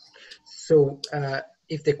is? So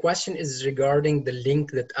if the question is regarding the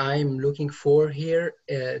link that I'm looking for here,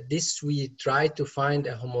 this we tried to find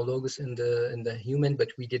a homologous in the human, but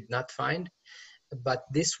we did not find. But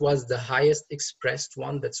this was the highest expressed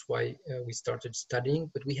one. That's why we started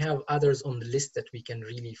studying. But we have others on the list that we can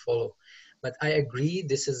really follow. But I agree,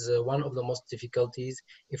 this is one of the most difficulties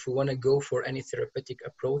if we want to go for any therapeutic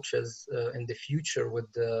approaches in the future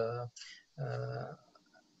with the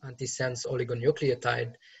antisense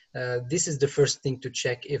oligonucleotide. This is the first thing to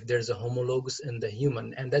check if there's a homologous in the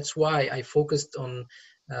human. And that's why I focused on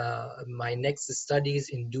my next studies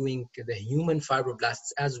in doing the human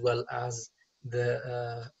fibroblasts as well as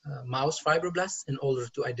the mouse fibroblasts in order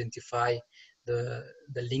to identify the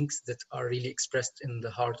links that are really expressed in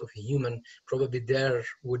the heart of a human, probably there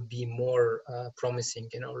would be more promising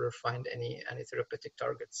in order to find any therapeutic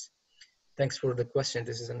targets. Thanks for the question.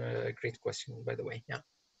 This is a great question, by the way. Yeah.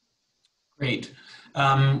 Great.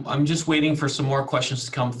 I'm just waiting for some more questions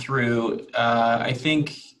to come through. I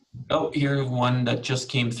think, oh, here's one that just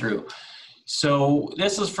came through. So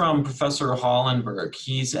this is from Professor Hollenberg.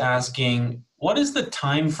 He's asking, what is the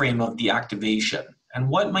time frame of deactivation? And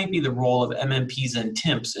what might be the role of MMPs and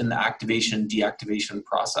TIMPs in the activation-deactivation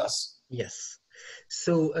process? Yes.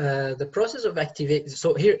 So the process of activation,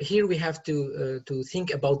 so here we have to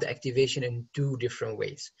think about the activation in two different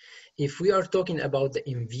ways. If we are talking about the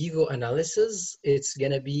in vivo analysis, it's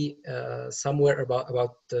going to be somewhere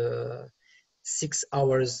about 6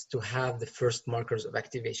 hours to have the first markers of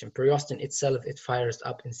activation. Periostin itself, it fires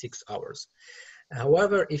up in 6 hours.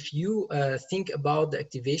 However, if you think about the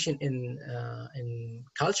activation in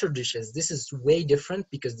culture dishes, this is way different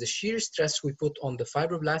because the shear stress we put on the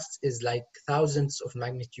fibroblasts is like thousands of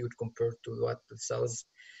magnitude compared to what the cells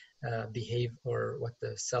behave or what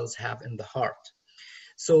the cells have in the heart.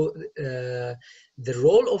 So the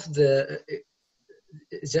role of the,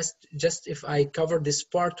 just if I cover this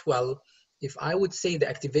part well, if I would say the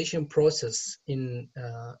activation process in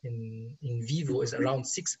vivo is around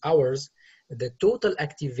 6 hours, the total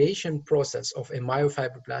activation process of a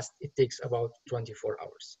myofibroblast, it takes about 24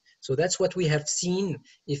 hours. So that's what we have seen.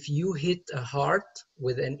 If you hit a heart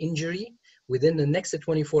with an injury, within the next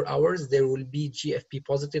 24 hours, there will be GFP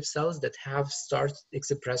positive cells that have started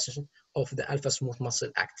expression of the alpha smooth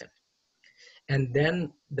muscle actin. And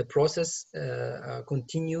then the process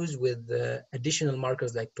continues with additional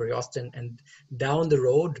markers like periostin, and down the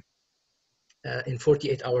road, in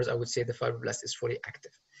 48 hours, I would say the fibroblast is fully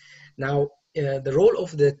active. Now, the role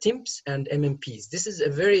of the TIMPs and MMPs. This is a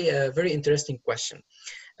very interesting question.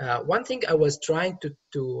 One thing I was trying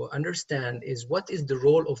to understand is what is the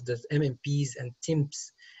role of the MMPs and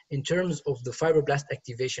TIMPs in terms of the fibroblast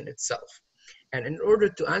activation itself. And in order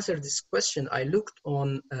to answer this question, I looked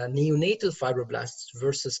on neonatal fibroblasts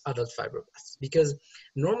versus adult fibroblasts, because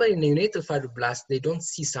normally neonatal fibroblasts, they don't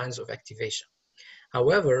see signs of activation.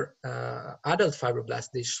 However, adult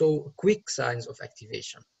fibroblasts, they show quick signs of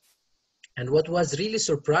activation. And what was really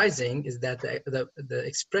surprising is that the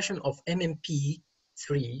expression of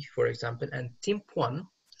MMP3, for example, and TIMP1,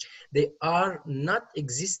 they are not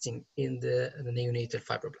existing in the neonatal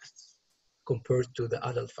fibroblasts compared to the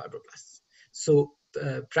adult fibroblasts. So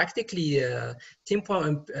practically, TIMP1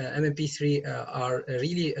 and MMP3 are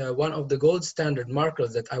really one of the gold standard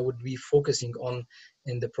markers that I would be focusing on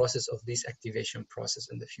in the process of this activation process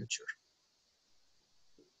in the future.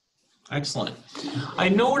 Excellent. I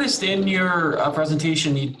noticed in your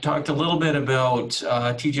presentation, you talked a little bit about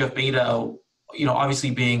TGF-beta,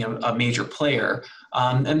 obviously being a major player.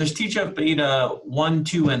 And there's TGF-beta 1,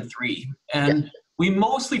 2, and 3. And we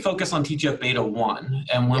mostly focus on TGF-beta 1.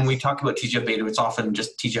 And when we talk about TGF-beta, it's often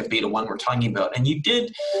just TGF-beta 1 we're talking about. And you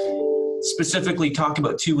did specifically talk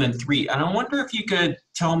about 2 and 3. And I wonder if you could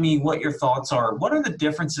tell me what your thoughts are. What are the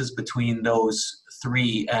differences between those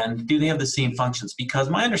 3, and do they have the same functions? Because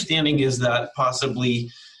my understanding is that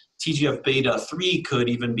possibly TGF-beta 3 could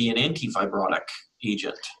even be an antifibrotic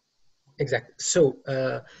agent. Exactly. So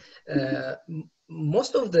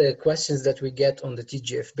most of the questions that we get on the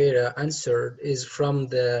TGF-beta answered is from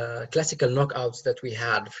the classical knockouts that we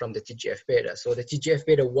had from the TGF-beta. So the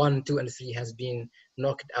TGF-beta 1, 2, and 3 has been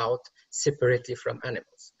knocked out separately from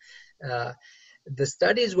animals. The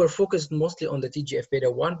studies were focused mostly on the TGF-beta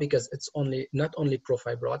 1 because it's not only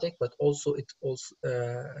pro-fibrotic, but also it also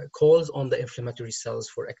calls on the inflammatory cells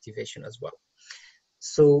for activation as well.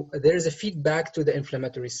 So there is a feedback to the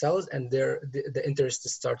inflammatory cells, and the interest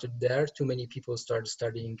started there. Too many people started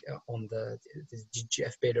studying on the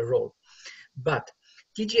TGF-beta role. But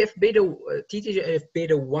TGF-beta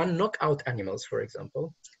 1 knockout animals, for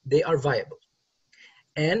example, they are viable.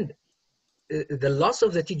 And the loss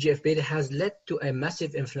of the TGF-beta has led to a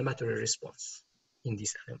massive inflammatory response in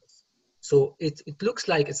these animals. So it looks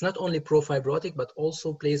like it's not only pro-fibrotic, but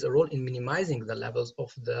also plays a role in minimizing the levels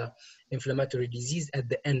of the inflammatory disease at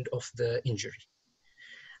the end of the injury.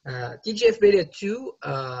 TGF-beta 2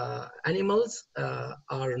 animals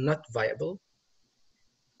are not viable.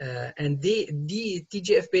 And the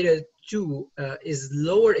TGF-beta 2 is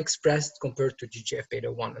lower expressed compared to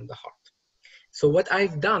TGF-beta 1 in the heart. So what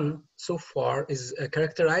I've done so far is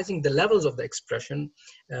characterizing the levels of the expression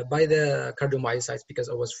by the cardiomyocytes, because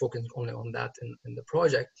I was focused only on that in the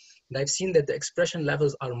project. And I've seen that the expression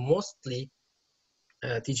levels are mostly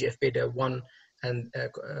TGF-beta 1 and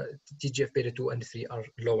TGF-beta 2 and 3 are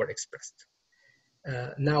lower expressed.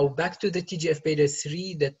 Now back to the TGF-beta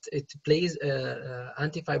 3, that it plays an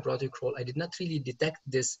antifibrotic role. I did not really detect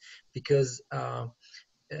this because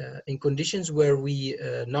in conditions where we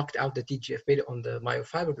knocked out the TGF-beta on the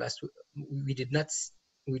myofibroblast, we did not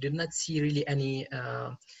see really any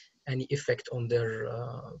effect on their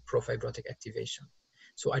profibrotic activation.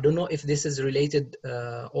 So I don't know if this is related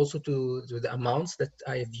also to the amounts that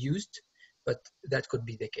I have used, but that could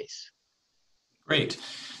be the case. Great.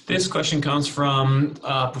 This question comes from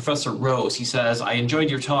Professor Rose. He says, I enjoyed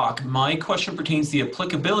your talk. My question pertains to the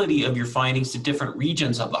applicability of your findings to different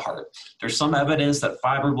regions of the heart. There's some evidence that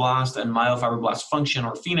fibroblast and myofibroblast function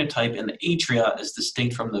or phenotype in the atria is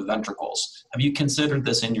distinct from the ventricles. Have you considered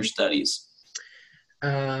this in your studies?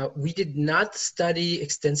 We did not study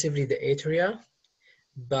extensively the atria,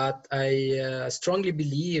 but I strongly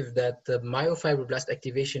believe that the myofibroblast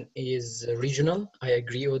activation is regional. I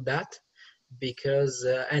agree with that. Because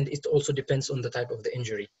and it also depends on the type of the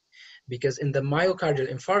injury, because in the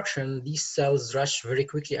myocardial infarction, these cells rush very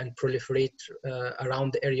quickly and proliferate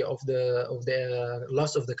around the area of the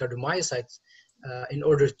loss of the cardiomyocytes in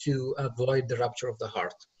order to avoid the rupture of the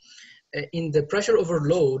heart. In the pressure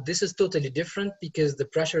overload, this is totally different because the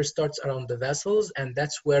pressure starts around the vessels, and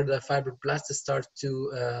that's where the fibroblasts start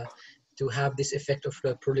to have this effect of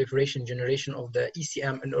the proliferation generation of the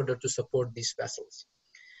ECM in order to support these vessels.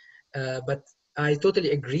 But I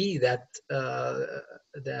totally agree that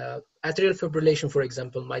the atrial fibrillation, for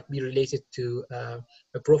example, might be related to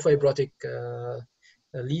profibrotic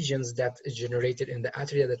lesions that is generated in the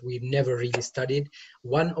atria that we've never really studied.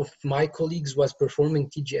 One of my colleagues was performing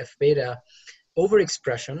TGF-beta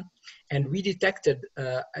overexpression, and we detected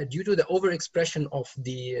due to the overexpression of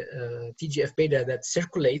the TGF-beta that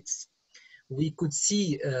circulates, we could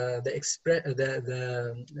see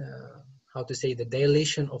how to say, the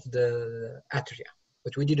dilation of the atria,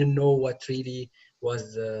 but we didn't know what really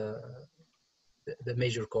was the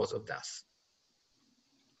major cause of that.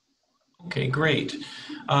 Okay, great.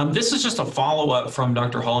 This is just a follow-up from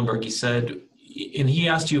Dr. Hollenberg. He said, and he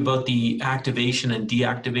asked you about the activation and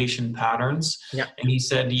deactivation patterns. Yeah. And he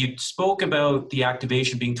said, you spoke about the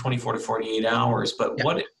activation being 24 to 48 hours, but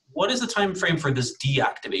yeah, what is the time frame for this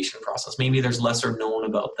deactivation process? Maybe there's lesser known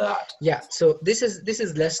about that. Yeah, so this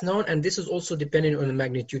is less known, and this is also depending on the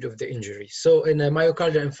magnitude of the injury. So in a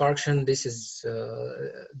myocardial infarction, this is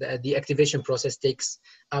the activation process takes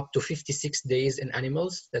up to 56 days in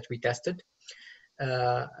animals that we tested.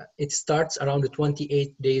 It starts around the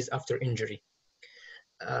 28 days after injury.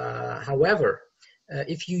 However,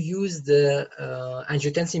 if you use the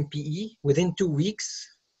angiotensin PE within 2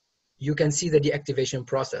 weeks, you can see the deactivation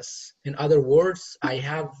process. In other words, I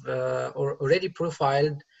have already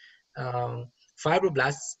profiled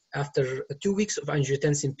fibroblasts after 2 weeks of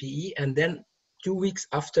angiotensin PE, and then 2 weeks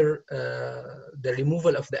after the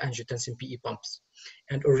removal of the angiotensin PE pumps.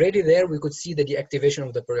 And already there, we could see the deactivation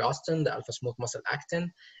of the periostin, the alpha smooth muscle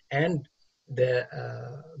actin, and the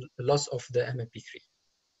loss of the MMP3.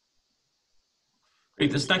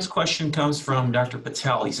 Great. This next question comes from Dr.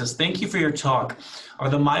 Patel. He says, thank you for your talk. Are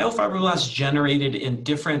the myofibroblasts generated in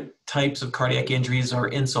different types of cardiac injuries or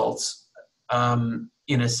insults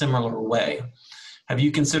in a similar way? Have you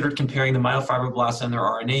considered comparing the myofibroblasts and their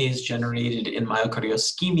RNAs generated in myocardial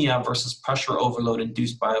ischemia versus pressure overload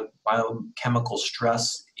induced by biochemical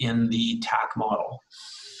stress in the TAC model?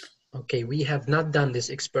 Okay, we have not done this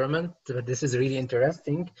experiment, but this is really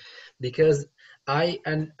interesting because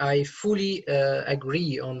I fully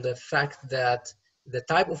agree on the fact that the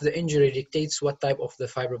type of the injury dictates what type of the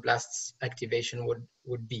fibroblasts activation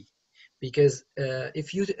would be. Because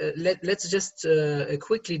if you let's just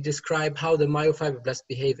quickly describe how the myofibroblasts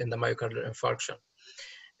behave in the myocardial infarction.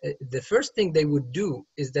 The first thing they would do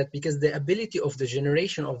is that because the ability of the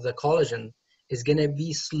generation of the collagen is going to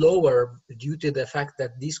be slower due to the fact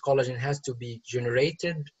that this collagen has to be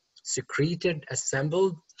generated, secreted,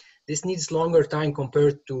 assembled. This needs longer time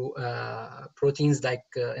compared to proteins like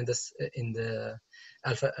in the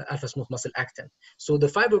alpha smooth muscle actin. So the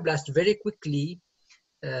fibroblast very quickly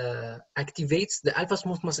activates the alpha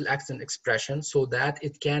smooth muscle actin expression so that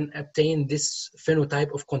it can obtain this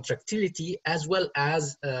phenotype of contractility as well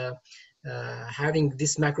as having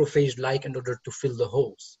this macrophage-like in order to fill the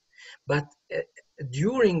holes. But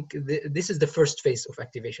during this is the first phase of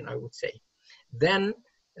activation, I would say. Then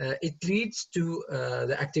it leads to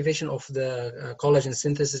the activation of the collagen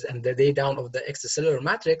synthesis and the day down of the extracellular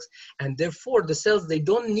matrix, and therefore the cells, they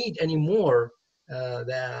don't need anymore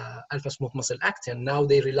the alpha smooth muscle actin. Now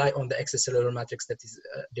they rely on the extracellular matrix that is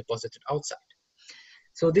deposited outside.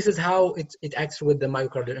 So this is how it acts with the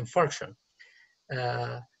myocardial infarction.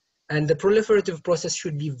 And the proliferative process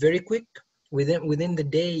should be very quick. within the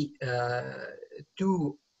day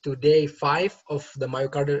 2 to day 5 of the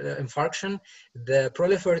myocardial infarction, the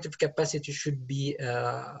proliferative capacity should be,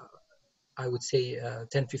 I would say,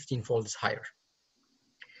 10-15 folds higher.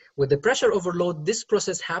 With the pressure overload, this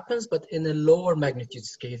process happens, but in a lower magnitude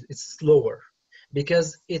scale. It's slower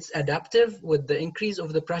because it's adaptive. With the increase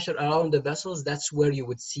of the pressure around the vessels, that's where you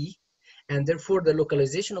would see. And therefore, the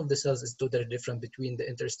localization of the cells is totally different between the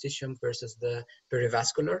interstitium versus the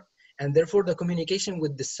perivascular. And therefore, the communication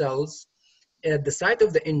with the cells at the site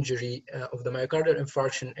of the injury of the myocardial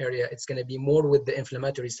infarction area, it's going to be more with the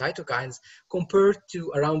inflammatory cytokines compared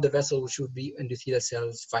to around the vessel, which would be endothelial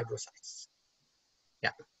cells, fibrocytes.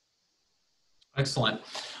 Yeah. Excellent.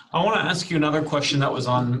 I want to ask you another question that was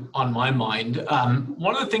on my mind.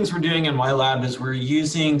 One of the things we're doing in my lab is we're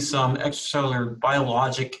using some extracellular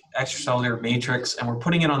biologic extracellular matrix, and we're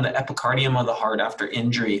putting it on the epicardium of the heart after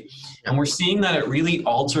injury. And we're seeing that it really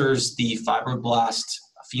alters the fibroblast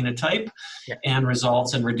phenotype and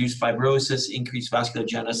results in reduced fibrosis, increased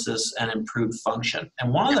vasculogenesis, and improved function.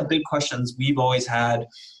 And one of the big questions we've always had,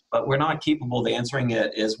 but we're not capable of answering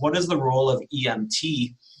it, is what is the role of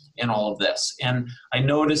EMT in all of this? And I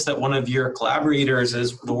noticed that one of your collaborators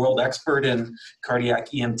is the world expert in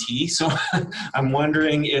cardiac EMT. So I'm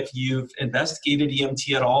wondering if you've investigated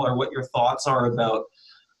EMT at all, or what your thoughts are about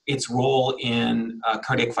its role in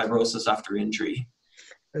cardiac fibrosis after injury.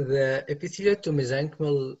 The epithelial to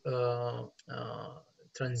mesenchymal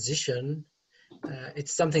transition,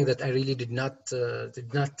 it's something that I really did not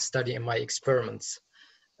study in my experiments.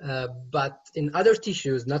 But in other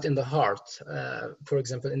tissues, not in the heart, for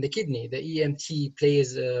example, in the kidney, the EMT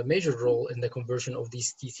plays a major role in the conversion of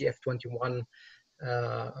these TCF21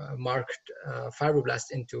 marked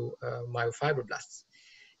fibroblasts into myofibroblasts.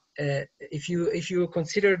 If you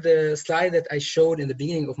consider the slide that I showed in the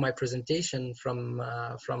beginning of my presentation from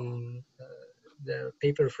the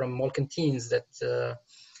paper from Molkentines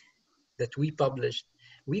that we published,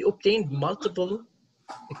 we obtained multiple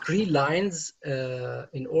Cree lines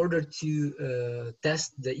in order to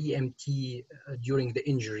test the EMT during the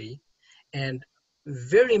injury, and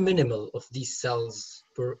very minimal of these cells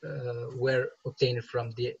were obtained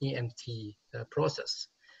from the EMT process.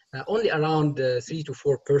 Only around 3 to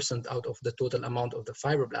 4% out of the total amount of the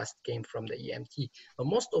fibroblast came from the EMT. But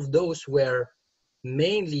most of those were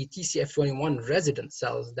mainly TCF21 resident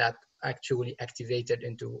cells that actually activated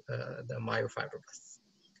into the myofibroblasts.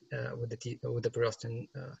 With the periostin.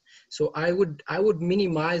 So I would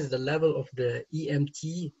minimize the level of the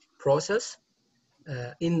EMT process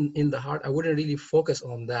in the heart. I wouldn't really focus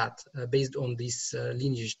on that based on these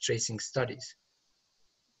lineage tracing studies.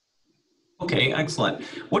 Okay, excellent.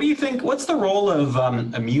 What do you think, what's the role of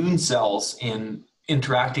immune cells in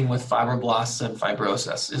interacting with fibroblasts and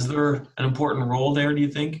fibrosis? Is there an important role there, do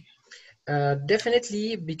you think?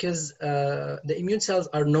 Definitely, because the immune cells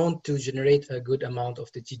are known to generate a good amount of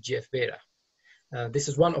the TGF-beta. This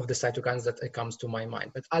is one of the cytokines that comes to my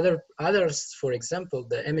mind. But others, for example,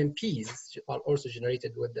 the MMPs are also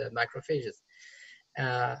generated with the macrophages.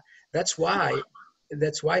 That's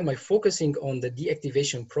why my focusing on the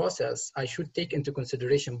deactivation process, I should take into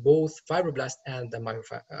consideration both fibroblasts and the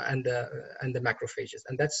macrophages,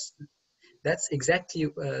 and that's exactly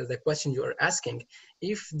the question you are asking.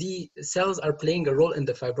 If the cells are playing a role in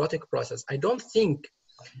the fibrotic process, I don't think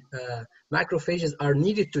macrophages are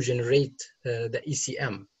needed to generate the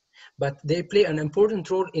ECM, but they play an important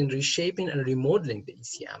role in reshaping and remodeling the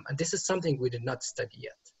ECM. And this is something we did not study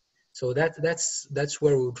yet. So that's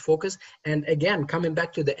where we would focus. And again, coming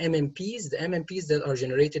back to the MMPs that are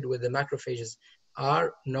generated with the macrophages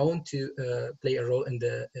are known to play a role in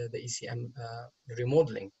the ECM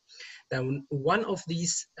remodeling. Then one of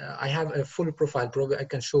these, I have a full profile, probably I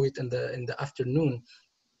can show it in the afternoon,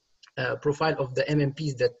 profile of the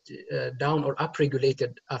MMPs that down or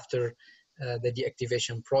upregulated after the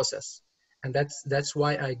deactivation process. And that's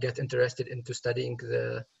why I get interested into studying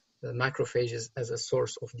the macrophages as a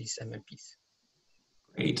source of these MMPs.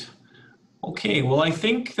 Great. Okay, well, I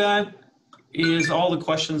think that is all the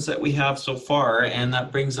questions that we have so far, and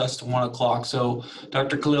that brings us to 1 o'clock. So,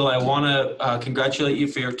 Dr. Khalil, I want to congratulate you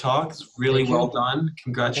for your talk. It's really well done.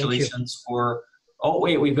 Congratulations for, oh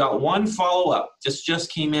wait, we've got one follow-up.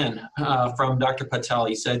 Just came in from Dr. Patel.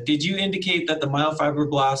 He said, did you indicate that the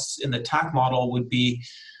myofibroblasts in the TAC model would be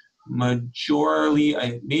majorly,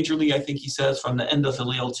 I think he says, from the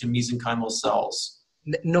endothelial to mesenchymal cells?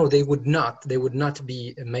 No, they would not. They would not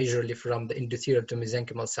be majorly from the endothelial to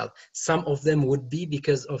mesenchymal cell. Some of them would be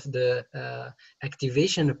because of the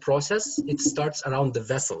activation process. It starts around the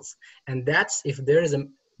vessels, and that's if there is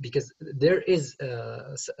because there is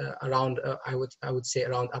around, I would say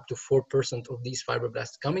around up to 4% of these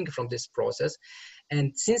fibroblasts coming from this process.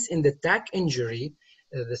 And since in the TAC injury,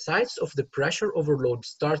 the sites of the pressure overload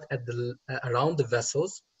start at the around the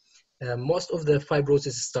vessels, most of the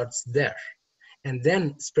fibrosis starts there and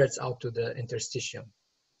then spreads out to the interstitium,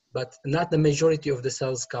 but not the majority of the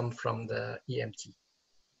cells come from the EMT.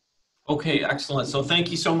 Okay, excellent. So thank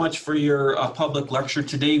you so much for your public lecture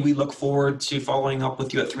today. We look forward to following up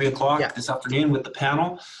with you at 3 o'clock this afternoon with the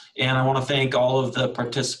panel. And I want to thank all of the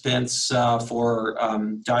participants for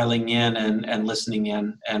dialing in and listening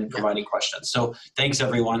in and providing questions. So thanks,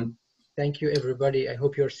 everyone. Thank you, everybody. I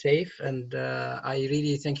hope you're safe. And I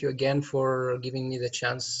really thank you again for giving me the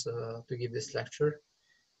chance to give this lecture.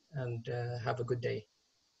 And have a good day.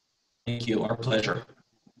 Thank you. Our pleasure.